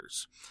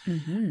doctors.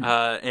 This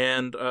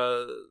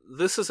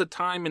is a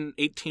time in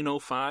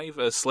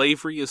 1805.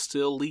 Slavery is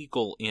still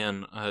legal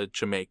in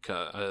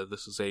Jamaica.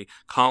 This is a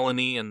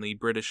colony in the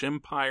British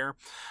Empire.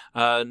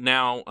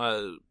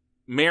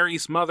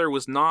 Mary's mother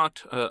was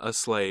not a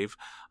slave,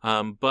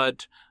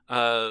 but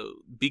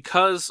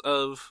because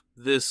of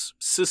this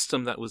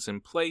system that was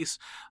in place,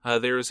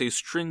 there is a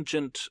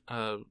stringent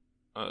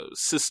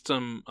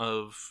system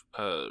of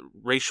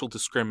racial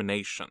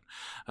discrimination.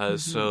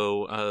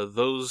 So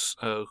those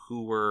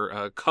who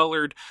were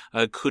colored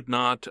could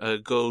not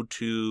go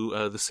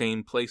to the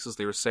same places.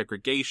 There was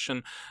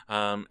segregation,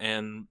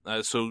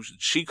 so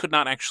she could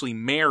not actually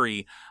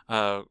marry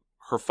her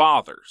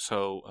father.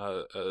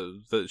 So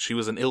she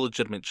was an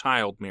illegitimate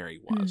child,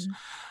 Mary was.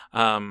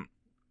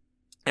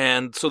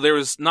 And so there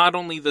was not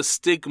only the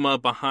stigma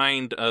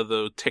behind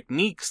the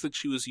techniques that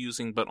she was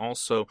using, but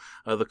also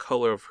the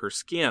color of her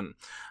skin.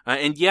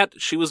 And yet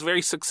she was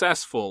very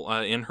successful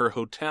in her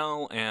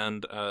hotel,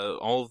 and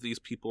all of these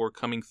people were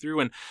coming through.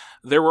 And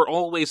there were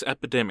always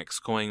epidemics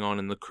going on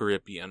in the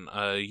Caribbean,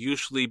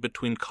 usually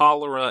between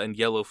cholera and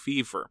yellow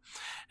fever.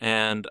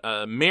 And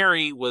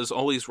Mary was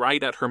always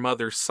right at her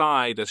mother's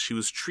side as she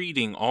was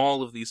treating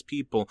all of these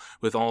people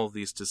with all of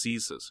these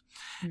diseases.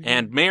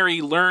 And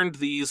Mary learned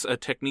these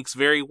techniques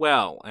very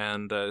well,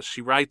 and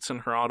she writes in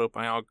her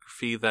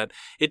autobiography that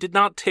it did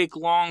not take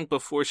long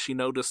before she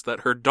noticed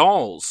that her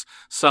dolls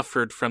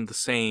suffered from the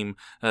same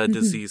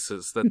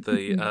diseases that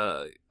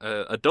the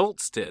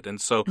adults did,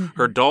 and so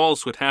her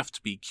dolls would have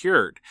to be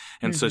cured.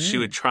 And so she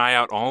would try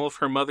out all of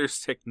her mother's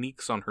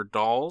techniques on her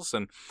dolls,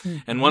 and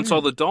once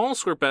all the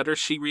dolls were better,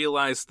 she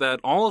realized that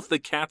all of the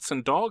cats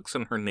and dogs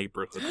in her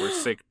neighborhood were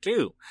sick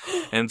too.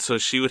 And so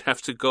she would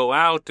have to go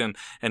out and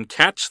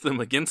catch them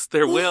against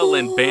their will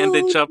and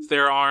bandage up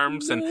their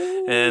arms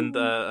and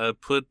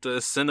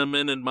put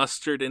cinnamon and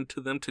mustard into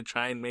them to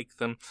try and make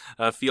them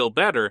feel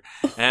better.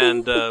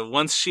 And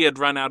once she had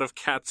run out of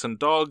cats and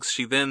dogs,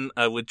 she then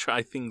would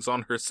try things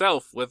on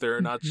herself, whether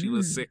or not she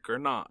was sick or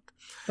not.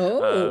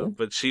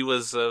 But she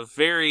was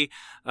very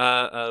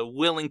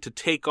willing to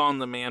take on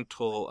the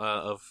mantle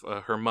of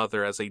her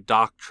mother as a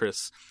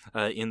doctress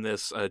in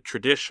this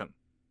tradition.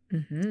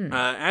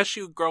 As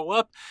she would grow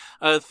up,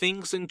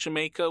 things in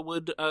Jamaica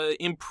would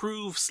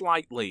improve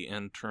slightly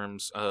in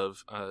terms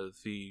of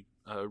the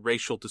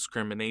racial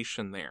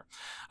discrimination there.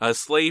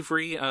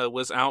 Slavery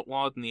was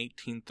outlawed in the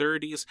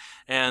 1830s,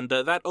 and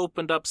that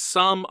opened up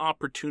some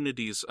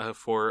opportunities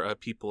for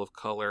people of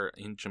color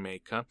in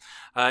Jamaica.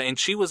 And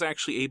she was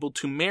actually able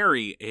to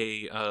marry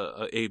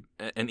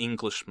an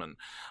Englishman,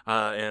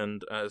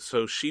 and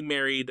so she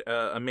married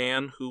a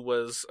man who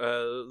was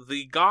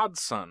the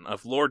godson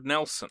of Lord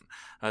Nelson.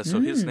 So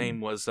his name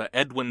was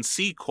Edwin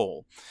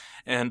Seacole.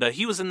 And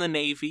he was in the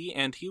Navy,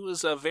 and he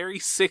was a very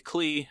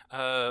sickly,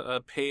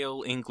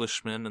 pale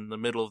Englishman in the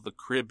middle of the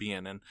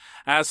Caribbean, and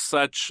as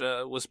such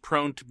was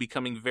prone to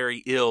becoming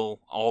very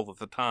ill all of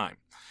the time.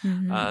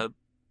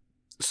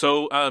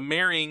 So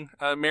marrying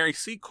Mary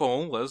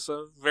Seacole was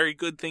a very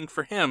good thing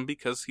for him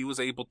because he was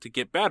able to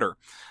get better,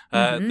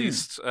 at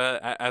least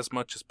as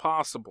much as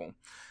possible.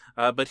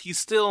 But he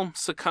still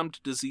succumbed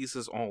to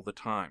diseases all the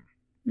time.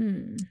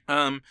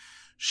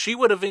 She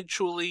would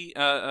eventually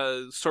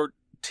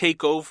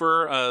take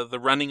over the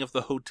running of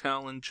the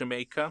hotel in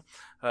Jamaica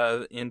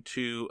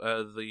into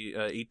the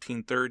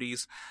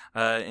 1830s.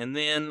 And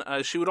then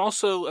she would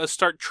also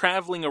start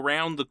traveling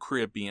around the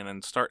Caribbean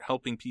and start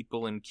helping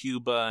people in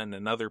Cuba and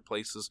in other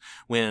places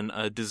when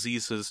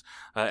diseases,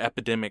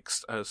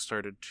 epidemics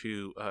started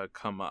to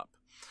come up.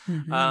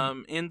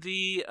 In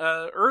the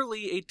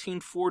early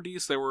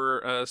 1840s, there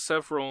were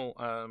several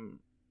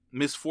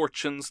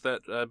misfortunes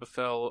that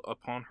befell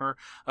upon her.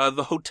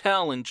 The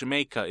hotel in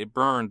Jamaica, it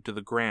burned to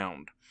the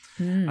ground.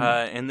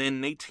 And then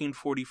in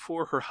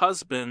 1844, her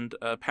husband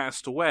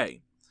passed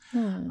away.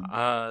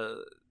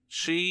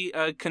 She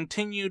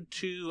continued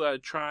to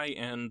try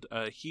and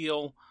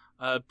heal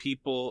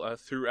people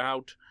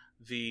throughout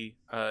the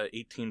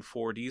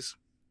 1840s.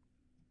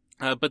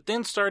 But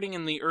then starting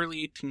in the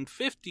early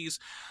 1850s,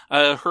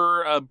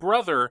 her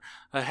brother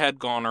had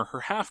gone, or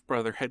her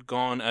half-brother had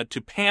gone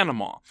to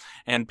Panama.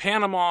 And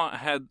Panama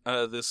had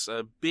this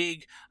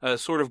big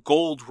sort of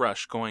gold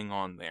rush going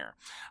on there.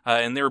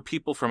 And there were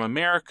people from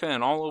America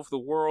and all over the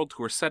world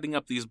who were setting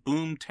up these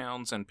boom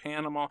towns in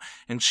Panama.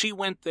 And she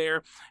went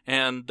there,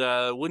 and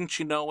wouldn't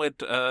you know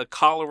it,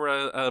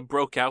 cholera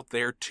broke out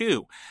there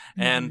too.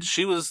 And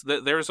she was,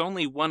 there's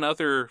only one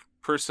other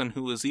person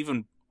who was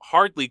even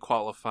hardly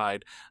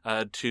qualified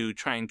to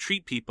try and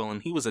treat people,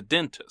 and he was a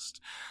dentist.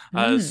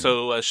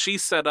 So she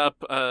set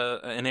up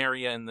an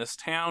area in this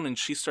town, and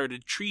she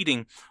started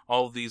treating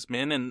all of these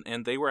men,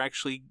 and they were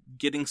actually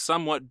getting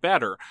somewhat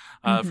better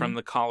from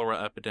the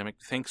cholera epidemic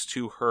thanks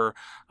to her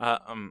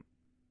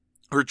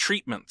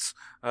treatments,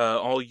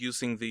 all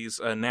using these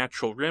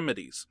natural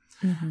remedies.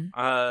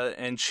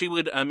 And she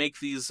would make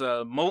these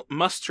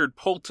mustard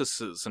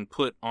poultices and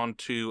put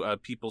onto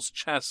people's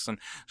chests. And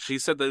she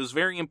said that it was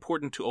very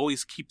important to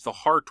always keep the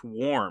heart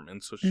warm.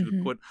 And so she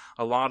would put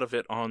a lot of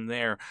it on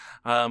there.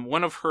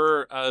 One of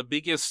her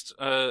biggest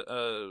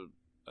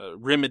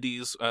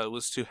remedies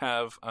was to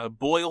have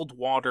boiled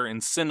water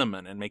and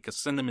cinnamon and make a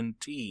cinnamon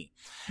tea.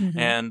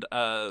 And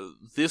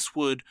this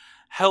would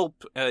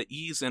help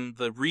ease in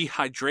the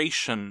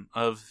rehydration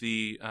of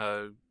the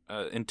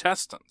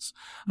intestines.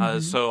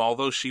 So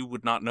although she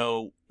would not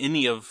know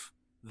any of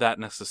that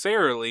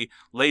necessarily,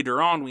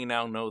 later on we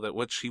now know that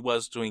what she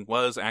was doing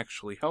was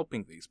actually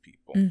helping these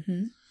people.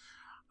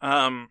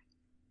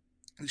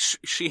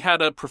 She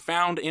had a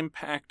profound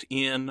impact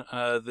in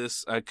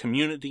this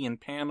community in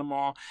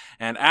Panama,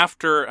 and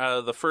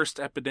after the first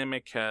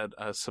epidemic had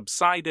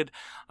subsided,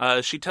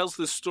 she tells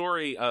this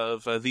story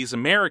of these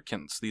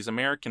American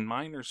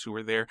miners who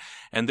were there,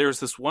 and there's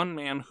this one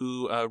man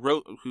who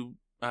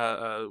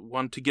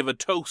wanted to give a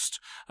toast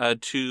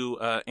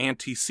to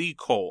Auntie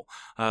Seacole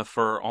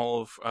for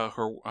all of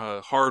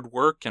her hard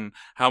work and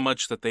how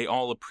much that they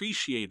all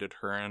appreciated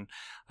her. And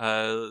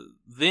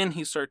then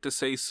he started to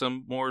say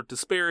some more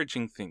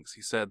disparaging things.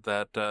 He said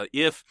that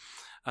if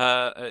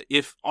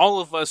all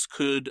of us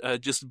could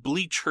just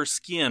bleach her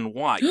skin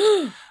white,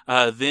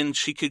 then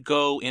she could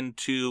go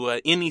into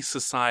any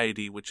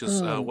society, which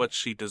is what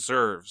she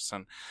deserves.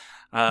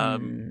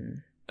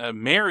 And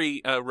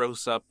Mary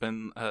rose up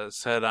and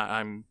said,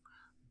 I'm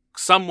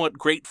somewhat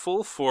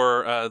grateful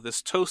for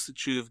this toast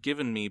that you have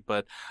given me,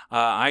 but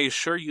I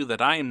assure you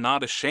that I am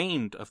not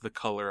ashamed of the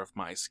color of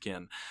my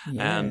skin.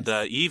 And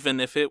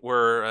even if it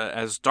were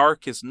as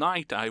dark as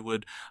night, I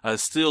would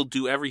still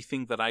do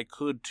everything that I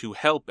could to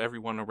help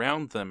everyone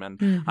around them.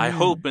 And I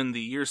hope in the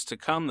years to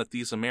come that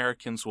these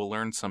Americans will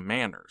learn some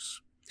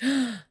manners.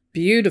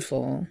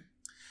 Beautiful.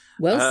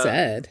 Well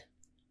said.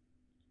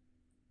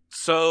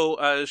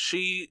 So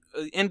she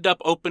ended up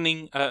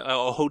opening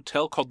a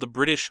hotel called the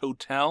British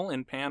Hotel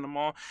in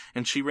Panama,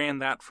 and she ran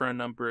that for a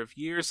number of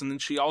years. And then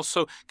she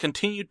also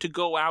continued to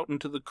go out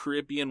into the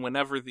Caribbean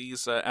whenever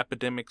these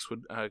epidemics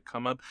would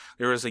come up.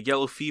 There was a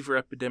yellow fever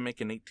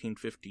epidemic in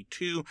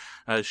 1852.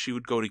 She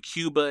would go to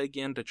Cuba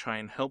again to try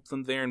and help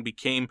them there, and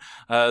became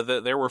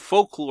there were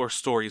folklore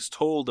stories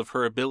told of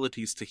her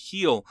abilities to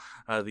heal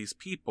these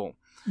people.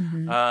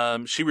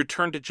 She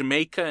returned to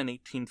Jamaica in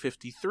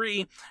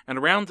 1853, and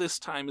around this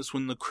time is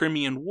when the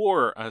Crimean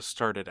War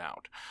started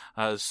out.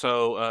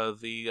 So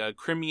the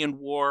Crimean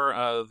War,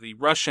 the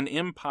Russian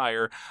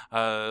Empire,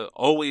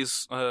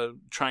 always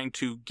trying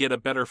to get a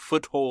better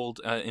foothold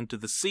into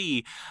the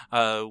sea,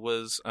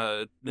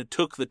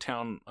 took the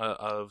town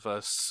of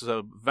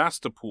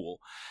Sevastopol.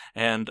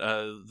 And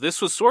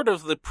this was sort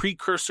of the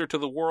precursor to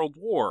the World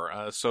War.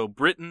 So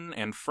Britain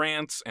and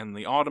France and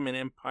the Ottoman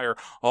Empire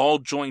all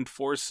joined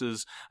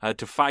forces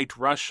to fight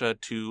Russia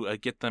to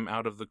get them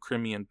out of the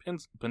Crimean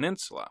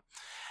Peninsula.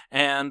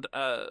 And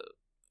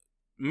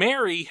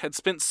Mary had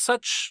spent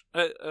such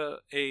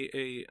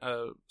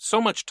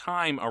so much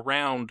time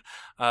around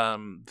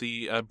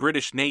the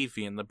British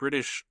Navy and the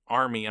British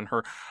Army, and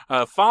her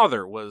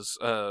father was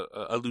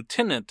a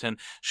lieutenant, and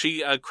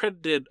she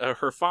credited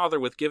her father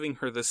with giving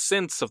her the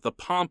sense of the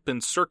pomp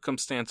and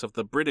circumstance of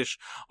the British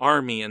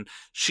Army, and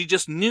she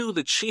just knew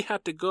that she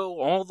had to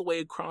go all the way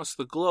across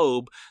the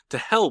globe to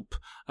help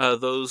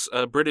those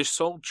British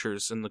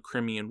soldiers in the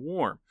Crimean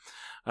War.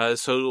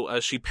 So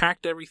she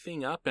packed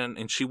everything up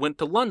and she went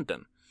to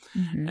London.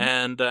 Mm-hmm.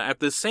 And at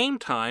the same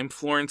time,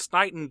 Florence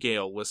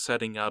Nightingale was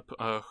setting up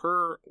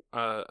her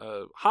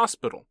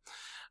hospital.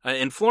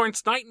 And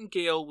Florence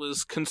Nightingale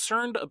was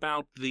concerned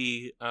about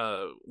the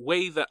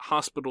way that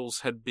hospitals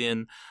had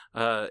been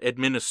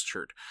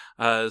administered.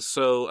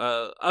 So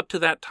up to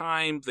that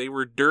time, they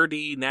were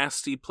dirty,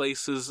 nasty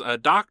places.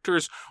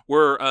 Doctors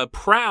were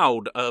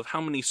proud of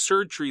how many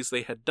surgeries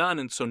they had done,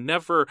 and so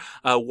never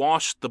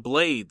washed the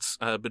blades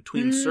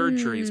between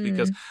surgeries,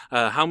 because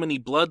how many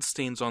blood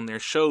stains on there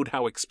showed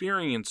how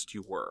experienced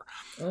you were.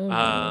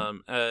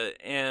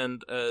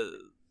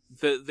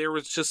 There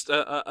was just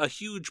a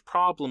huge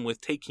problem with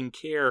taking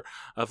care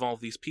of all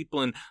these people,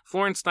 and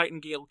Florence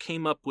Nightingale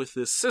came up with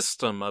this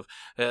system of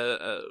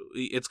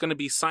it's going to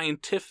be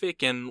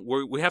scientific, and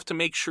we have to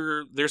make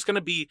sure there's going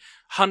to be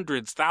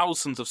hundreds,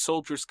 thousands of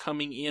soldiers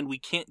coming in. We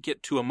can't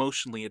get too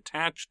emotionally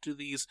attached to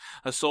these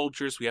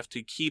soldiers. We have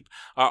to keep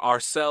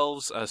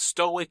ourselves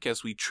stoic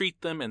as we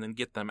treat them, and then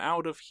get them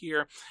out of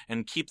here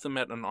and keep them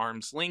at an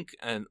arm's length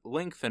and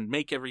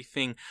make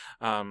everything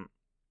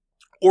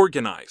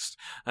organized.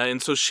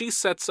 And so she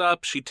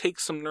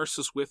takes some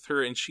nurses with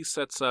her, and she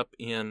sets up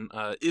in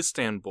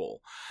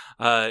Istanbul,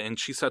 and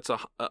she sets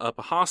up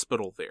a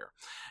hospital there.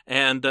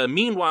 And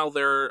meanwhile,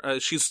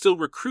 she's still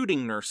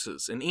recruiting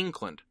nurses in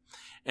England.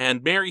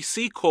 And Mary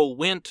Seacole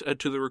went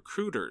to the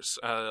recruiters.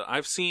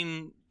 I've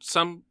seen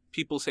some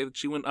people say that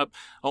she went up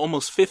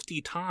almost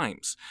 50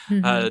 times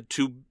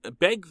to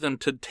beg them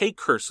to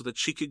take her so that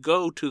she could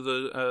go to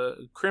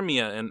the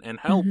Crimea and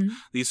help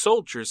these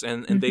soldiers,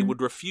 and they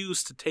would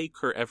refuse to take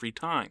her every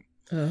time.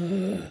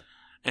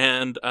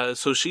 And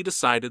so she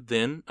decided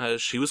then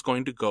she was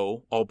going to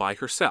go all by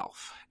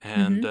herself.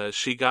 And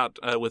she got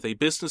with a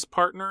business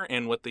partner,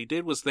 and what they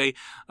did was they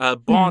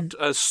bought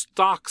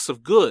stocks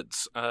of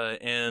goods,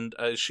 and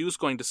she was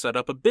going to set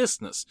up a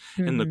business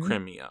in the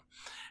Crimea.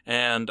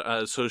 And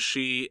so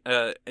she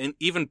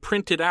even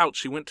printed out,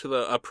 she went to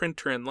a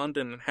printer in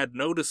London and had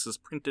notices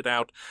printed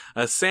out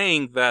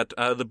saying that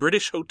the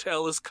British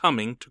Hotel is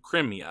coming to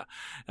Crimea,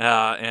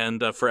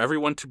 and for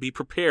everyone to be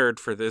prepared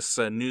for this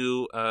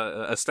new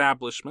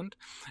establishment,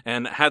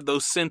 and had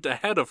those sent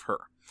ahead of her.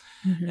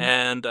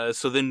 And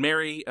so then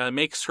Mary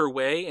makes her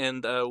way,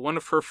 and one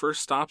of her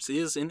first stops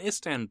is in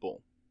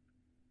Istanbul.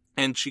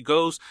 And she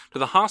goes to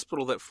the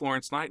hospital that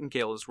Florence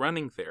Nightingale is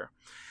running there.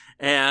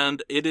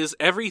 And it is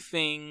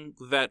everything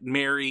that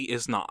Mary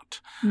is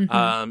not.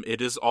 It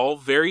is all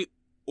very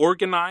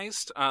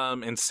organized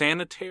and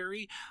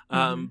sanitary,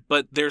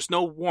 but there's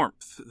no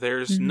warmth.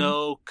 There's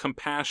no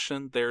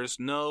compassion. There's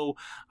no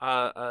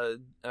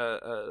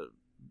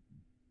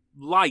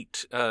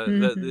light.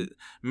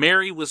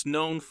 Mary was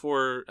known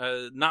for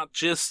not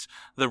just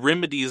the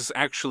remedies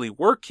actually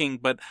working,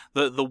 but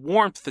the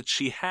warmth that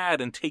she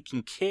had in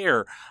taking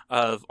care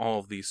of all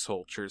of these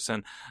soldiers.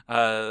 And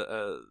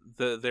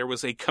there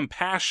was a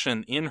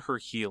compassion in her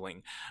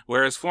healing,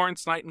 whereas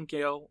Florence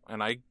Nightingale,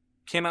 and I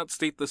cannot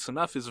state this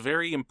enough, is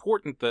very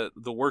important, that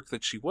the work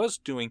that she was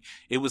doing,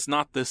 it was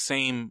not the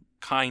same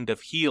kind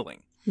of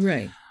healing.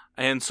 Right.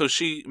 And so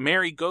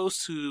Mary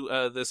goes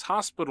to this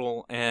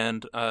hospital,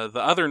 and the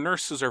other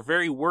nurses are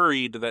very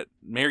worried that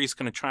Mary's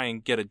going to try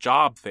and get a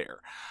job there.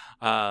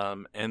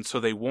 And so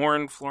they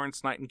warn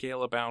Florence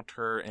Nightingale about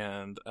her,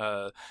 and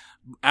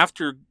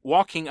after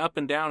walking up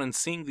and down and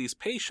seeing these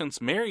patients,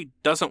 Mary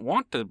doesn't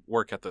want to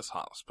work at this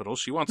hospital.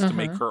 She wants to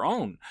make her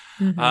own.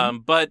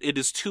 But it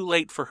is too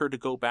late for her to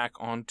go back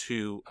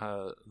onto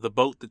the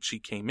boat that she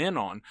came in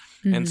on.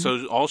 And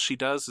so all she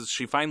does is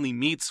she finally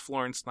meets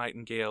Florence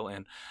Nightingale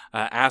and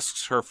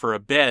asks her for a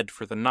bed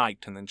for the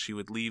night, and then she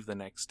would leave the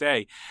next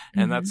day.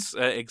 And that's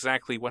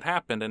exactly what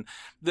happened. And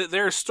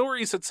there are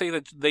stories that say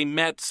that they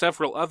met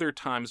several other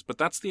times, but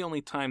that's the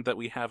only time that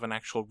we have an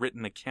actual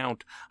written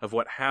account of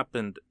what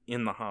happened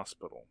in the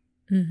hospital.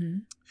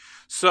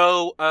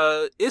 So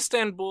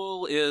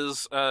Istanbul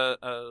is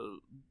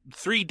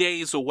 3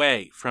 days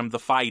away from the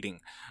fighting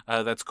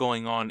that's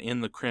going on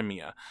in the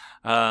Crimea.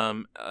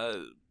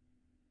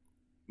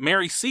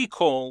 Mary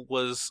Seacole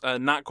was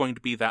not going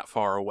to be that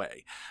far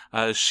away.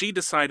 She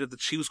decided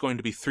that she was going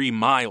to be 3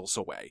 miles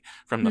away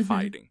from the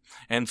fighting.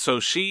 And so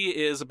she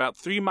is about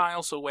 3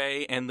 miles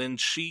away, and then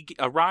she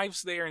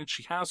arrives there and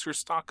she has her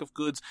stock of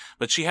goods,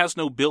 but she has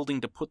no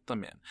building to put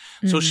them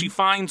in. So she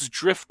finds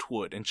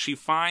driftwood, and she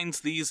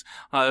finds these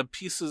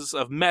pieces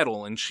of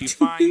metal, and she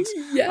finds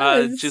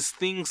just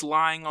things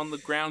lying on the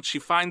ground. She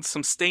finds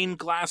some stained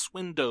glass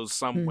windows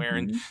somewhere,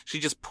 and she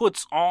just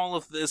puts all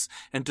of this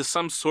into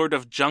some sort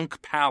of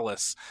junk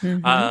palace.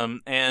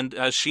 And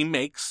she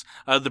makes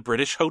the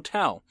British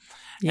Hotel.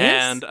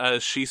 Yes.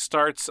 And she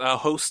starts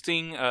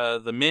hosting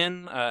the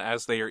men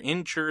as they are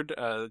injured,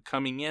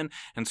 coming in,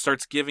 and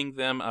starts giving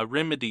them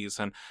remedies,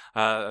 and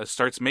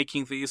starts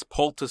making these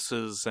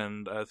poultices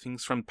and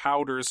things from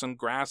powders and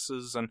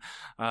grasses, and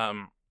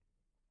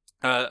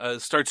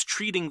starts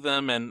treating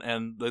them,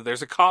 and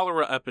there's a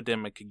cholera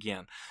epidemic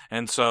again.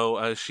 And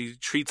so she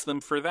treats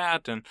them for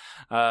that, and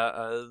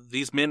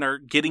these men are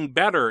getting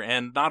better.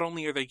 And not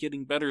only are they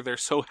getting better, they're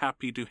so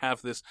happy to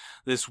have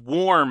this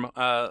warm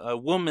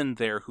woman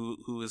there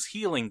who is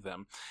healing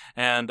them.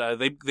 And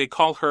they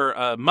call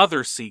her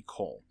Mother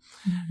Seacole.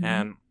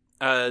 And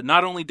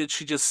not only did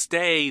she just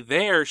stay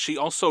there, she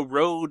also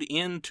rode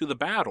into the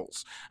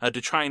battles to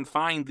try and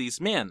find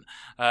these men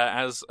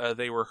as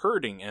they were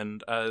hurting.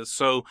 And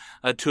so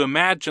to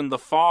imagine the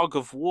fog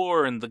of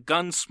war and the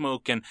gun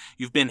smoke, and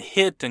you've been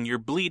hit and you're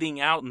bleeding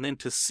out, and then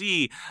to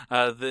see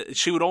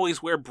she would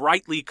always wear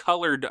brightly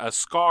colored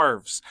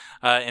scarves,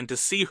 and to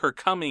see her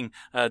coming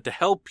to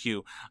help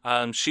you,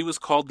 she was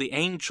called the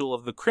Angel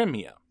of the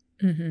Crimea.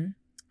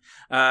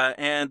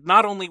 And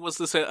not only was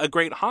this a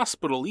great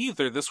hospital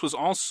either, this was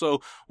also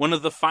one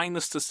of the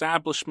finest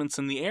establishments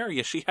in the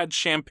area. She had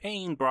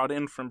champagne brought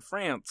in from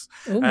France,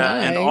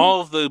 and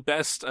all of the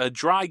best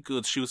dry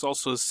goods. She was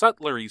also a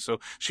sutlery, so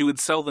she would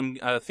sell them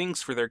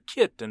things for their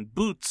kit and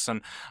boots,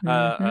 and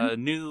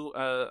new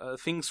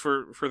things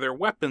for their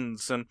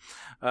weapons. And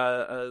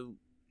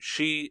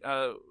she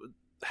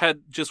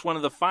had just one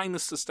of the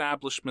finest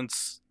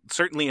establishments,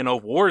 certainly in a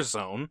war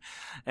zone,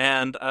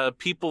 and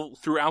people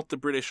throughout the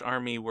British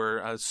Army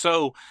were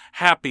so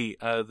happy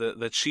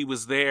that she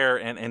was there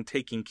and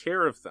taking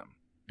care of them.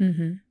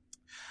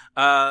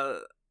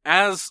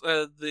 As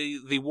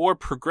the war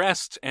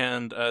progressed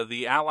and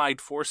the Allied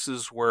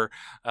forces were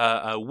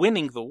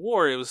winning the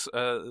war, it was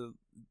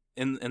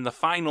in the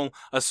final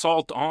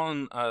assault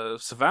on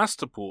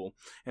Sevastopol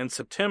in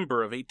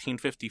September of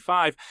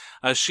 1855,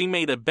 she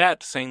made a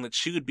bet saying that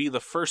she would be the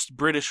first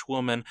British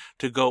woman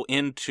to go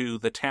into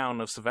the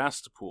town of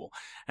Sevastopol.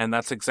 And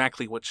that's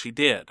exactly what she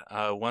did.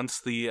 Once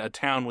the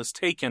town was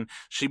taken,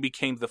 she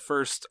became the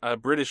first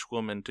British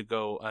woman to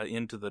go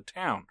into the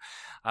town.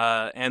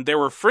 And there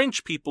were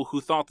French people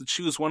who thought that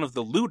she was one of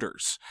the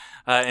looters.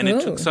 And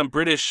it took some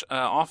British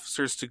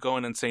officers to go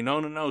in and say,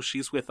 no,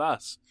 she's with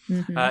us.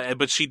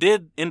 But she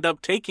did end up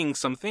taking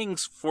some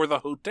things for the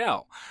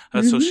hotel.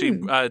 So she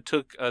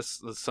took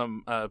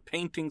some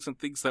paintings and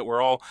things that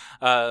were all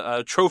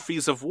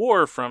trophies of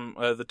war from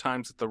the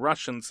times that the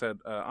Russians had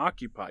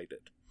occupied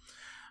it.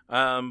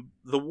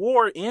 The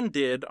war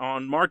ended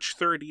on March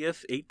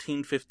 30th,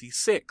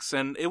 1856,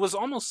 and it was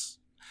almost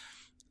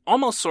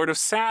sort of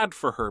sad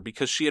for her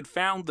because she had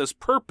found this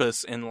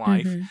purpose in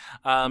life,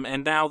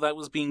 and now that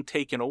was being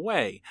taken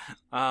away.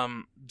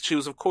 She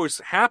was, of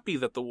course, happy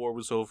that the war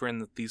was over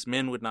and that these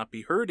men would not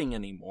be hurting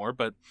anymore,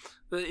 but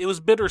it was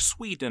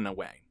bittersweet in a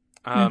way.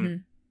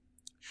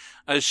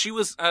 She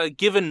was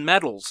given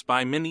medals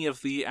by many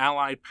of the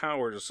Allied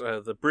powers.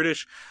 The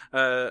British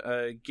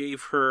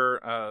gave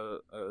her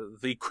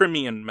the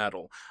Crimean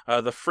Medal.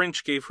 The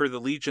French gave her the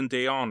Legion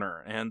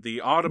d'Honneur, and the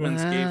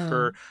Ottomans gave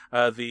her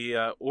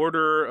the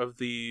Order of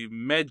the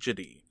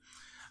Medjidi.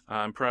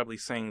 I'm probably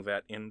saying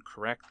that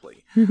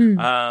incorrectly.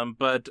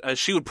 But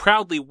she would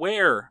proudly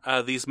wear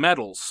these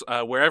medals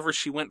wherever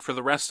she went for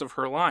the rest of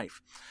her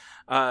life.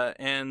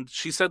 And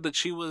she said that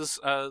she was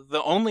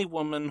the only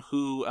woman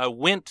who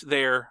went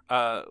there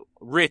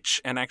rich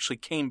and actually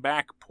came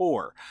back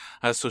poor.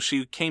 So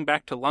she came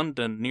back to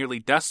London nearly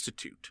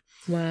destitute.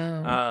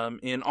 Wow.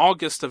 In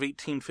August of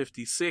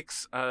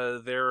 1856,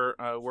 there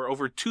were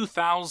over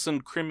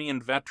 2,000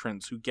 Crimean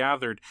veterans who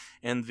gathered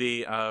in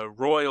the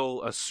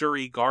Royal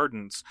Surrey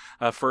Gardens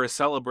for a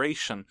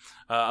celebration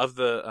of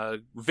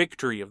the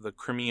victory of the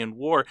Crimean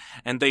War.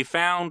 And they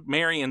found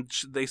Mary, and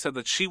they said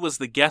that she was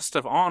the guest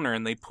of honor,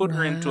 and they put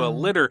her into a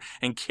litter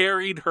and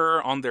carried her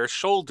on their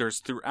shoulders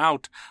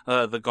throughout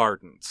the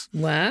gardens.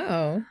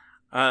 Wow.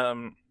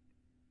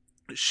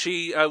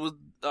 She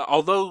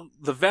although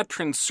the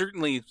veterans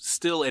certainly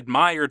still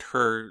admired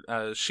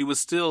her, she was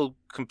still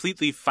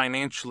completely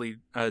financially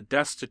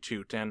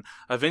destitute, and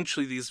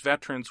eventually these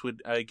veterans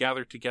would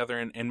gather together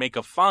and make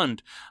a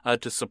fund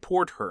to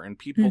support her, and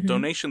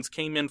donations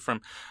came in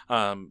from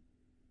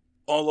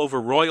all over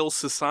Royal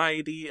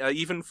Society,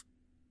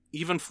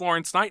 even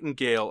Florence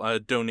Nightingale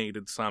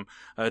donated some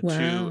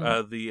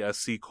to the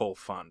Seacole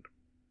Fund.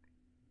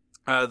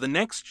 The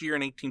next year,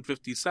 in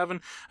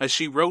 1857,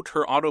 she wrote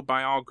her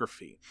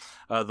autobiography,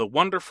 The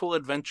Wonderful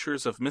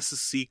Adventures of Mrs.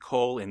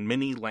 Seacole in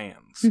Many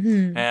Lands.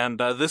 Mm-hmm. And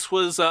this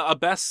was a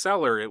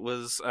bestseller. It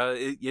was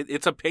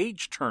it's a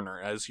page-turner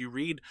as you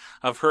read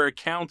of her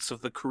accounts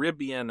of the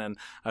Caribbean and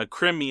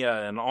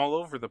Crimea and all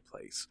over the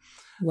place.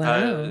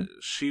 Wow.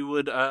 She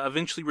would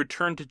eventually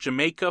return to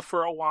Jamaica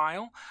for a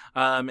while,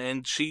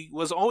 and she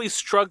was always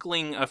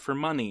struggling for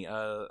money.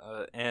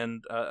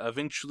 And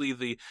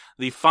eventually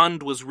the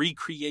fund was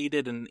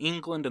recreated in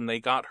England, and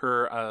they got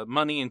her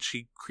money, and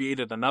she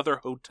created another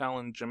hotel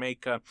in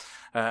Jamaica,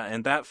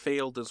 and that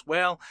failed as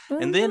well.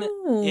 And then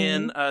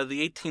in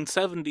the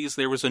 1870s,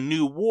 there was a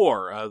new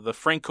war, the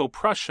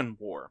Franco-Prussian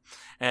War.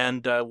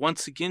 And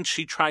once again,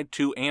 she tried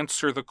to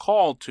answer the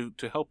call to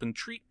help and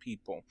treat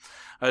people.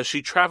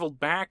 She traveled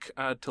back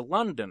to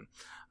London.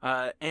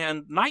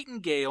 And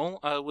Nightingale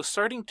was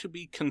starting to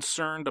be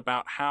concerned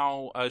about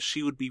how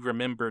she would be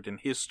remembered in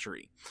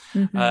history.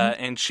 Mm-hmm.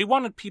 And she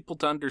wanted people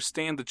to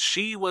understand that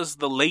she was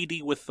the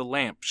lady with the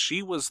lamp.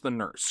 She was the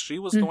nurse. She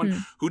was the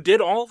one who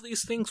did all of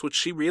these things, which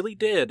she really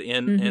did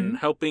in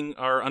helping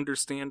our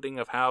understanding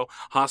of how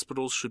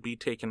hospitals should be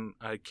taken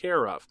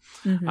care of.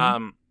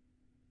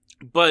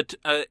 But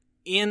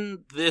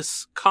in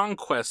this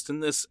conquest, in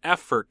this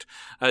effort,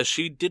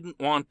 she didn't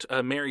want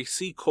Mary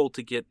Seacole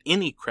to get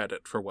any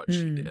credit for what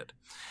she did.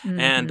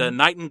 And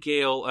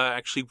Nightingale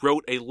actually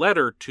wrote a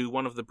letter to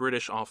one of the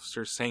British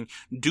officers saying,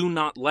 do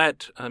not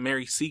let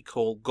Mary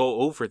Seacole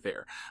go over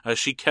there.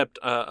 She kept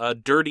a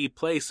dirty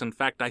place. In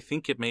fact, I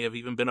think it may have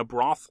even been a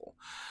brothel.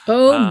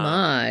 Oh,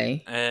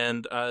 my.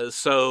 And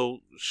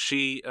so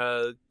she...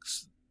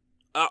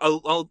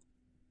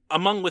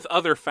 among with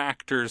other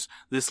factors,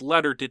 this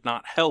letter did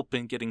not help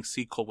in getting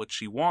Seacole what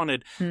she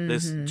wanted,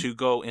 this to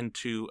go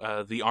into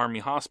the army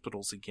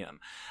hospitals again.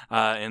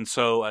 And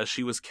so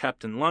she was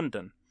kept in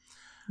London.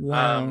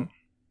 Wow.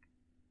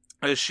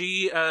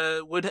 She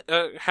would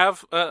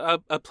have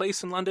a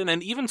place in London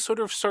and even sort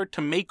of start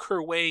to make her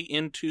way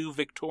into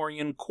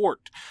Victorian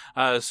court.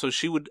 So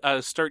she would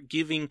start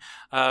giving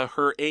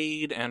her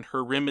aid and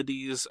her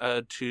remedies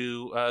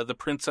to the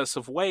Princess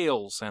of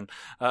Wales and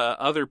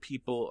other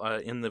people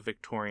in the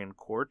Victorian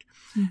court.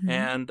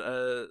 And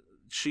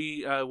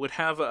she would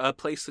have a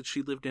place that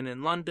she lived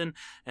in London,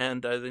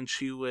 and then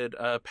she would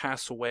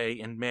pass away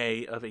in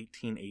May of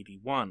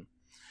 1881.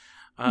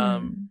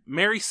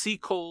 Mary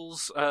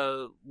Seacole's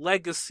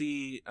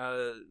legacy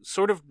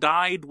sort of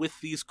died with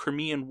these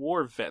Crimean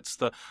War vets.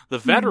 The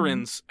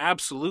veterans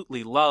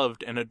absolutely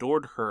loved and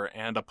adored her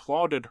and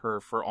applauded her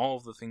for all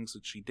of the things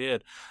that she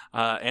did,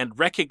 and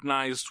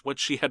recognized what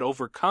she had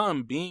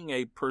overcome being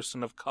a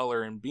person of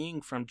color and being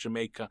from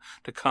Jamaica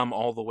to come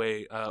all the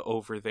way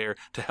over there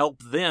to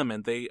help them,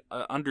 and they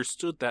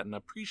understood that and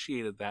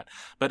appreciated that.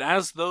 But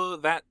as though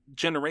that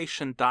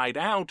generation died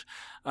out,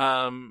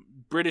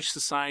 British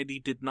society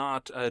did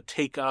not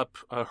take up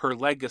her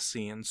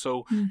legacy, and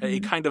so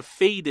it kind of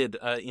faded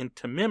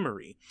into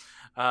memory.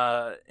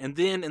 And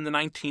then in the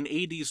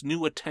 1980s,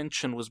 new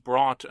attention was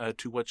brought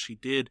to what she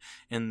did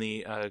in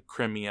the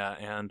Crimea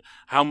and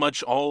how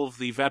much all of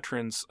the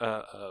veterans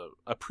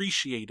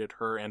appreciated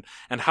her and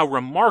how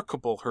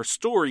remarkable her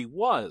story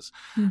was.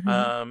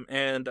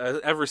 And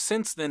ever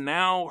since then,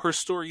 now her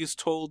story is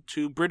told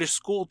to British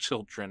school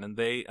children, and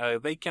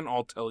they can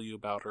all tell you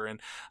about her. And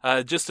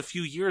just a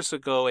few years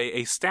ago,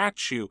 a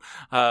statue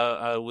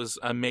was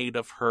made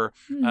of her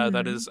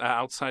that is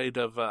outside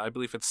of, I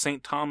believe it's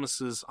St.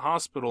 Thomas's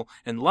Hospital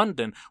in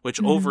London,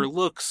 which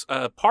overlooks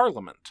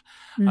Parliament.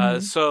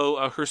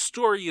 So her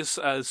story is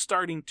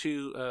starting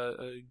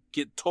to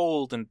get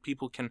told, and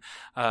people can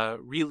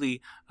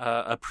really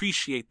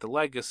appreciate the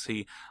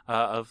legacy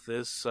of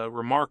this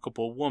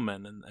remarkable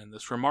woman and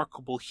this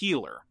remarkable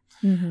healer.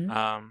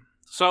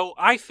 So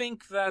I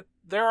think that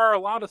there are a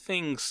lot of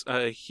things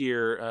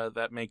here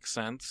that make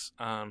sense.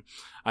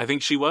 I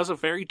think she was a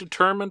very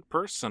determined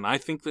person. I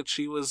think that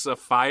she was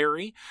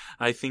fiery.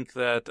 I think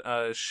that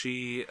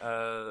she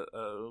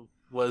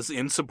was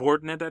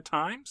insubordinate at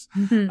times,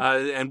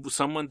 and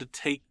someone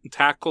to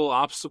tackle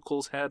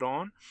obstacles head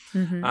on.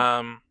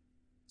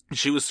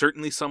 She was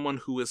certainly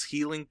someone who was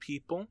healing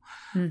people.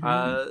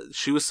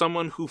 She was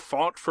someone who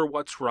fought for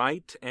what's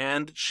right,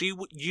 and she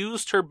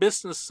used her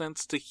business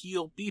sense to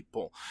heal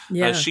people.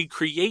 She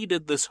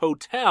created this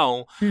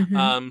hotel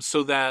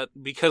so that,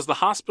 because the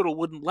hospital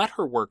wouldn't let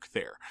her work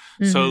there.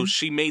 So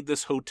she made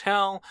this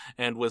hotel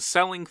and was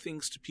selling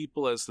things to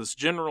people as this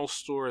general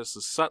store, as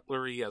this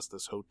sutlery, as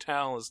this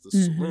hotel, as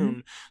this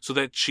saloon, so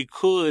that she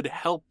could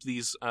help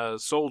these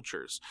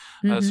soldiers.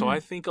 So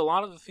I think a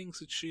lot of the things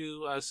that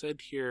you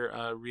said here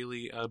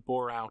really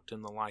bore out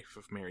in the life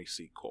of Mary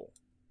Seacole.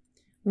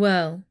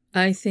 Well,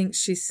 I think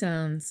she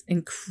sounds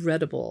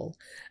incredible,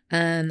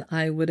 and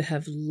I would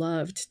have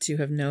loved to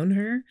have known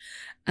her.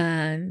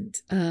 And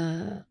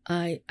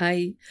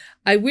I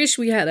wish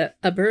we had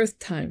a birth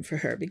time for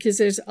her, because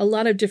there's a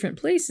lot of different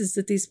places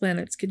that these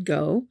planets could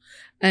go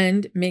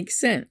and make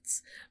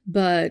sense.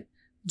 But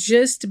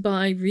just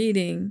by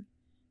reading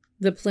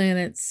the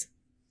planets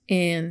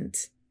and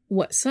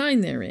what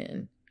sign they're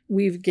in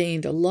we've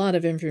gained a lot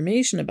of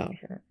information about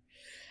her.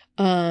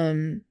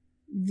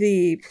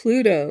 The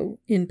Pluto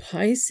in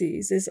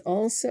Pisces is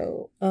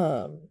also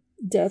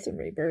death and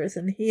rebirth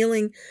and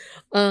healing,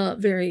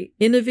 very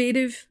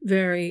innovative,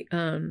 very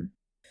how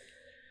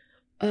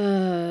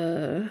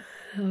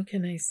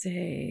can I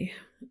say,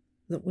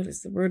 what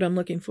is the word I'm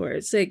looking for?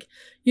 It's like,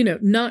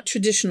 not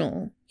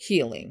traditional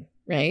healing,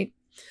 right?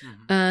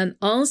 Mm-hmm. And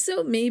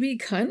also maybe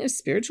kind of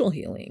spiritual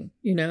healing,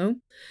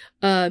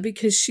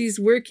 because she's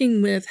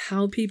working with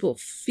how people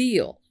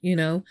feel,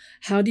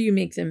 how do you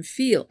make them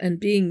feel,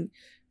 and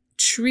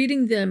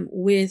treating them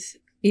with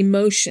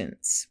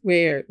emotions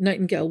where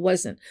Nightingale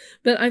wasn't.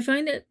 But I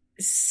find it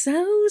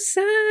so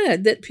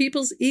sad that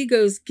people's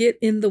egos get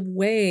in the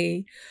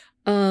way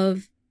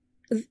of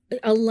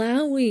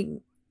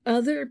allowing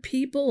other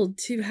people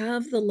to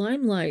have the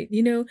limelight.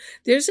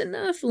 There's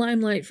enough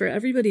limelight for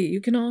everybody.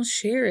 You can all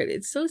share it.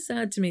 It's so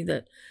sad to me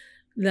that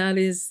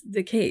is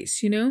the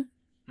case,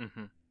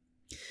 Mm-hmm.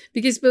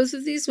 Because both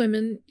of these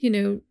women,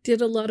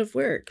 did a lot of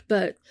work.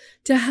 But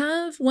to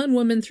have one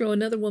woman throw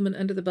another woman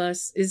under the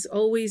bus is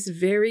always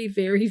very,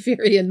 very,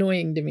 very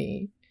annoying to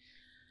me.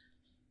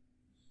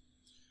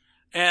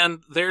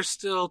 And there's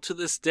still, to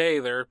this day,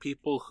 there are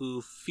people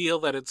who feel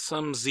that it's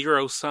some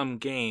zero-sum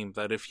game,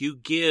 that if you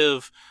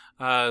give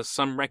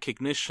some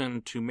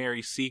recognition to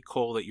Mary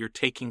Seacole, that you're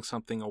taking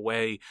something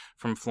away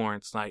from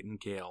Florence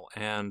Nightingale.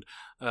 And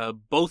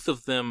both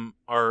of them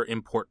are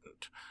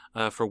important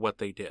for what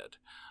they did.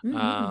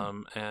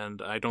 Mm-hmm.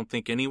 And I don't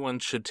think anyone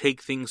should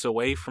take things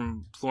away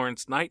from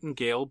Florence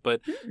Nightingale,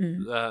 but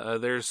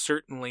there's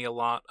certainly a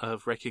lot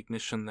of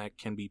recognition that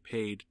can be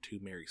paid to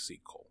Mary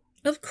Seacole.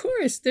 Of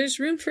course, there's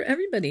room for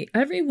everybody.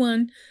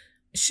 Everyone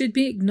should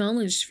be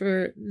acknowledged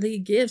for the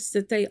gifts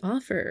that they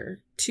offer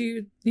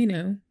to,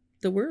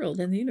 the world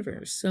and the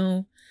universe.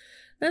 So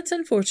that's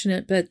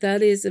unfortunate, but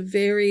that is a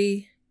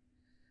very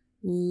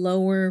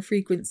lower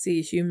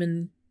frequency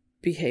human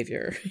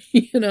behavior,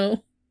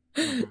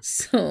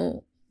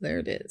 So there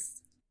it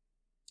is.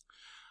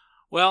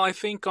 Well, I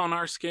think on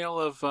our scale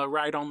of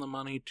right on the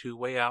money to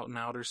way out in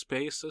outer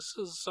space, this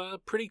is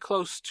pretty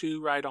close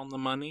to right on the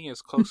money,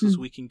 as close as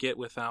we can get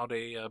without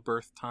a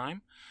birth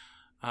time.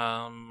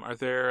 Are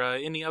there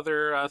any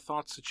other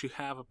thoughts that you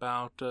have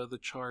about the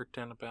chart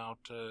and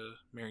about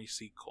Mary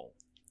Seacole?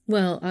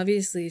 Well,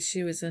 obviously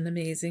she was an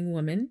amazing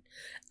woman,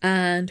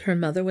 and her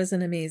mother was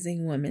an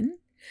amazing woman,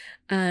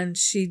 and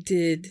she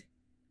did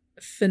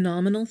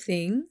phenomenal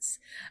things.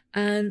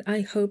 And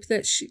I hope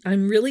that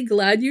I'm really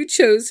glad you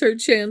chose her,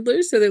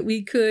 Chandler, so that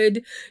we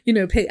could,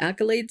 pay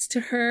accolades to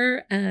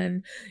her.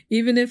 And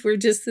even if we're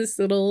just this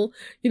little,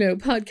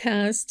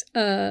 podcast,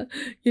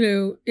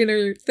 in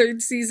her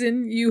third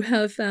season, you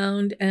have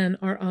found and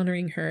are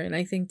honoring her. And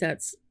I think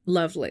that's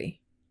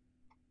lovely.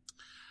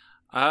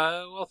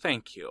 Well,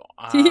 thank you.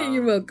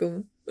 You're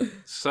welcome.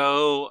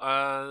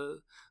 So,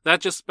 that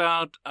just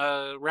about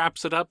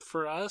wraps it up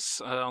for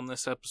us on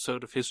this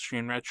episode of History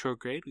in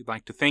Retrograde. We'd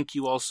like to thank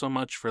you all so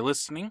much for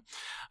listening.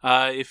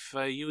 If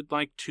you would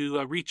like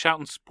to reach out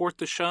and support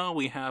the show,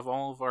 we have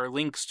all of our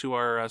links to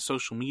our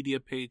social media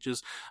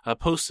pages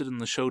posted in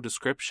the show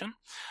description.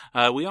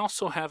 We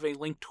also have a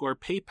link to our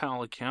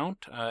PayPal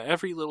account.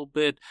 Every little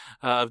bit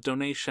of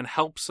donation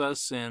helps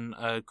us in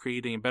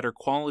creating a better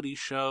quality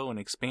show and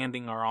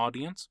expanding our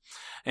audience.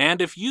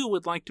 And if you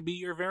would like to be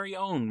your very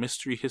own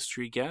Mystery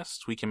History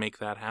guest, we can make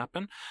that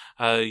happen.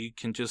 You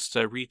can just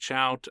reach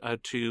out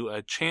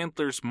to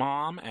Chandler's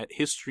mom at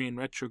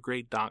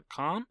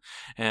historyinretrograde.com,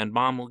 and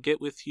mom will get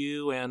with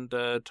you and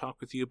talk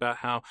with you about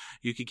how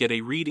you could get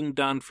a reading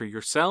done for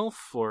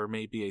yourself, or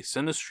maybe a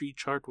synastry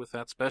chart with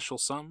that special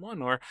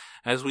someone, or,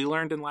 as we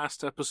learned in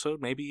last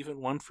episode, maybe even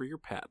one for your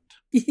pet.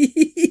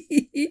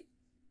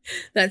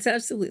 That's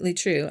absolutely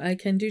true. I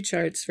can do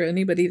charts for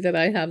anybody that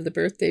I have the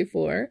birthday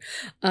for.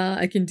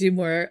 I can do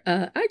more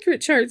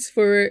accurate charts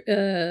for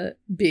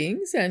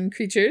beings and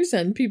creatures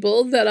and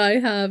people that I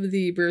have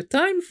the birth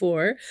time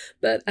for.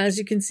 But as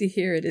you can see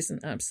here, it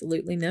isn't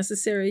absolutely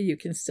necessary. You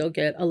can still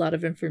get a lot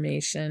of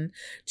information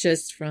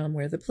just from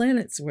where the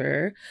planets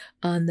were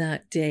on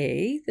that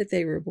day that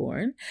they were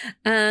born.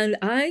 And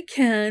I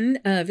can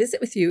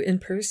visit with you in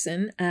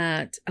person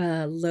at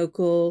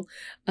local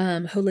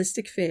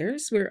holistic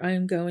fairs where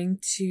I'm going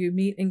to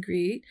meet and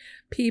greet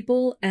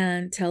people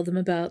and tell them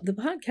about the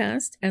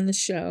podcast and the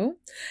show.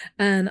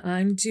 And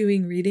I'm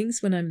doing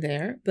readings when I'm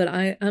there, but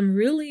I'm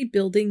really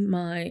building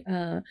my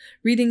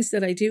readings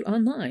that I do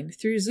online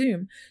through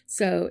Zoom.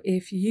 So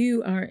if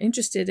you are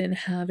interested in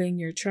having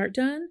your chart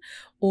done,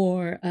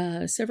 or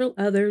several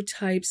other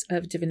types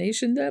of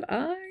divination that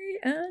I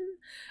am,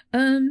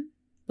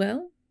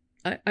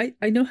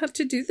 I know how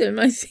to do them.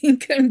 I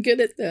think I'm good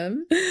at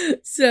them.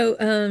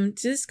 So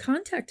just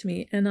contact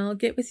me and I'll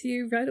get with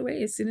you right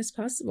away as soon as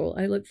possible.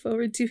 I look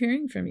forward to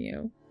hearing from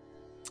you.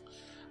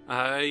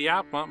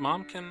 Yeah,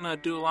 Mom can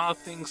do a lot of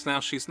things now.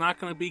 She's not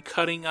going to be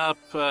cutting up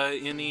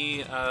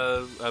any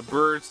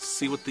birds to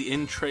see what the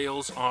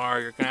entrails are.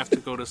 You're going to have to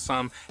go to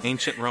some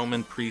ancient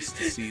Roman priest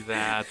to see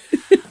that.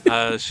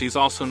 She's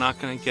also not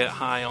going to get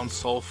high on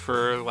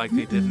sulfur like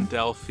they did in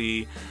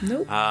Delphi.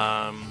 Nope.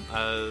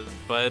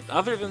 But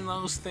other than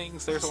those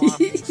things, there's a lot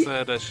of things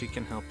that she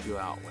can help you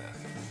out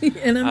with.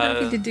 And I'm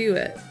happy to do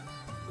it.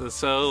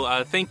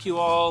 So thank you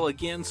all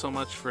again so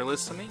much for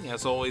listening.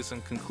 As always,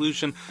 in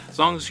conclusion, as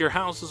long as your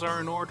houses are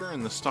in order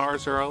and the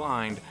stars are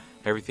aligned,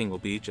 everything will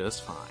be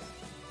just fine.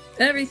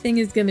 Everything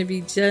is going to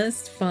be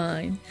just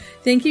fine.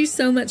 Thank you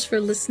so much for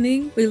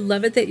listening. We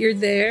love it that you're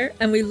there,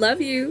 and we love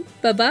you.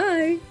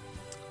 Bye-bye.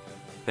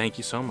 Thank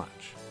you so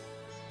much.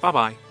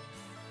 Bye-bye.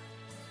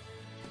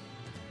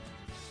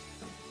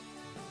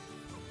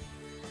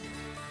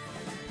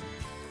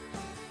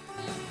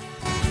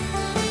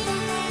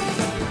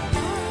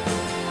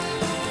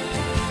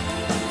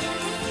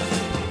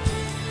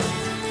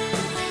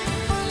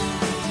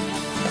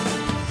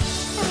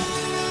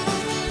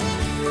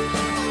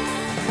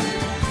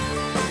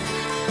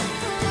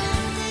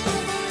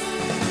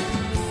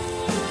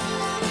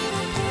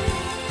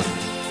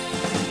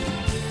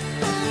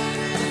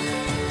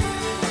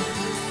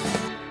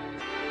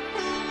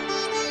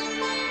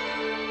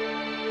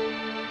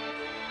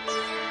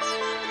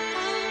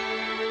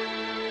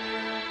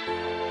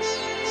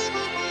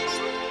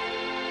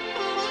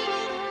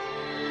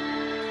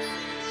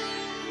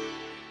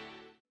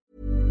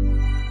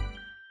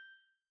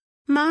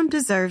 Mom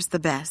deserves the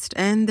best,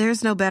 and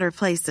there's no better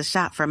place to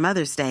shop for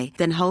Mother's Day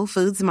than Whole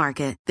Foods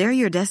Market. They're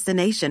your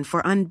destination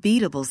for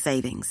unbeatable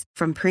savings,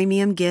 from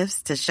premium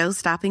gifts to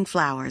show-stopping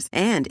flowers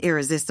and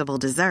irresistible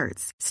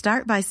desserts.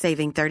 Start by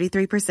saving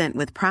 33%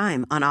 with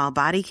Prime on all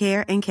body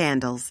care and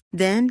candles.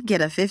 Then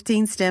get a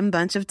 15-stem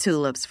bunch of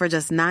tulips for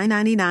just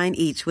 $9.99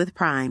 each with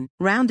Prime.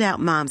 Round out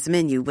Mom's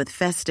menu with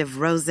festive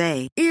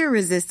rosé,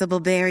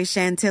 irresistible berry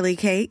chantilly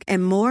cake,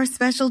 and more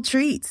special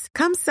treats.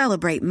 Come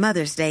celebrate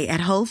Mother's Day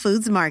at Whole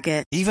Foods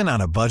Market. Even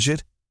on a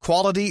budget,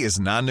 quality is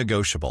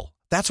non-negotiable.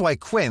 That's why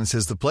Quince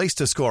is the place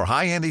to score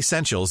high-end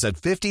essentials at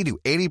 50 to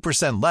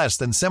 80% less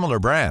than similar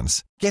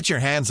brands. Get your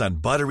hands on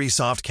buttery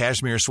soft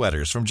cashmere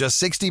sweaters from just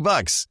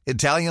 $60,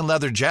 Italian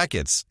leather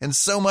jackets, and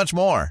so much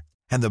more.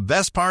 And the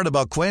best part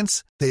about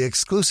Quince, they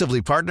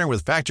exclusively partner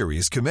with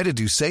factories committed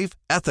to safe,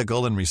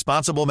 ethical, and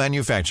responsible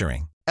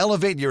manufacturing.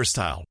 Elevate your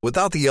style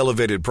without the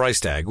elevated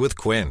price tag with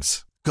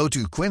Quince. Go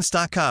to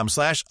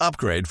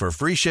quince.com/upgrade for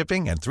free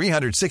shipping and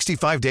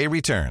 365-day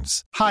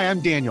returns. Hi, I'm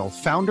Daniel,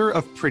 founder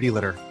of Pretty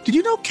Litter. Did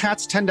you know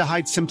cats tend to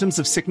hide symptoms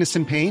of sickness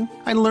and pain?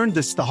 I learned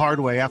this the hard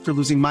way after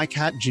losing my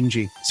cat,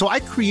 Gingy. So I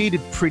created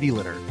Pretty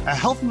Litter, a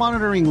health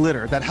monitoring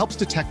litter that helps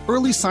detect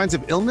early signs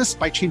of illness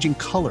by changing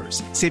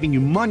colors, saving you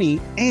money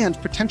and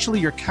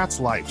potentially your cat's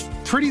life.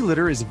 Pretty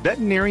Litter is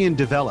veterinarian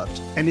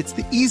developed, and it's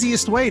the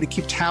easiest way to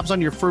keep tabs on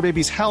your fur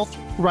baby's health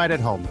right at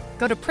home.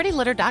 Go to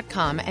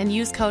prettylitter.com and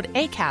use code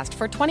ACAST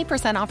for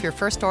 20% off your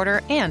first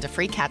order and a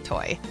free cat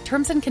toy.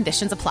 Terms and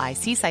conditions apply.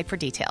 See site for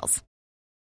details.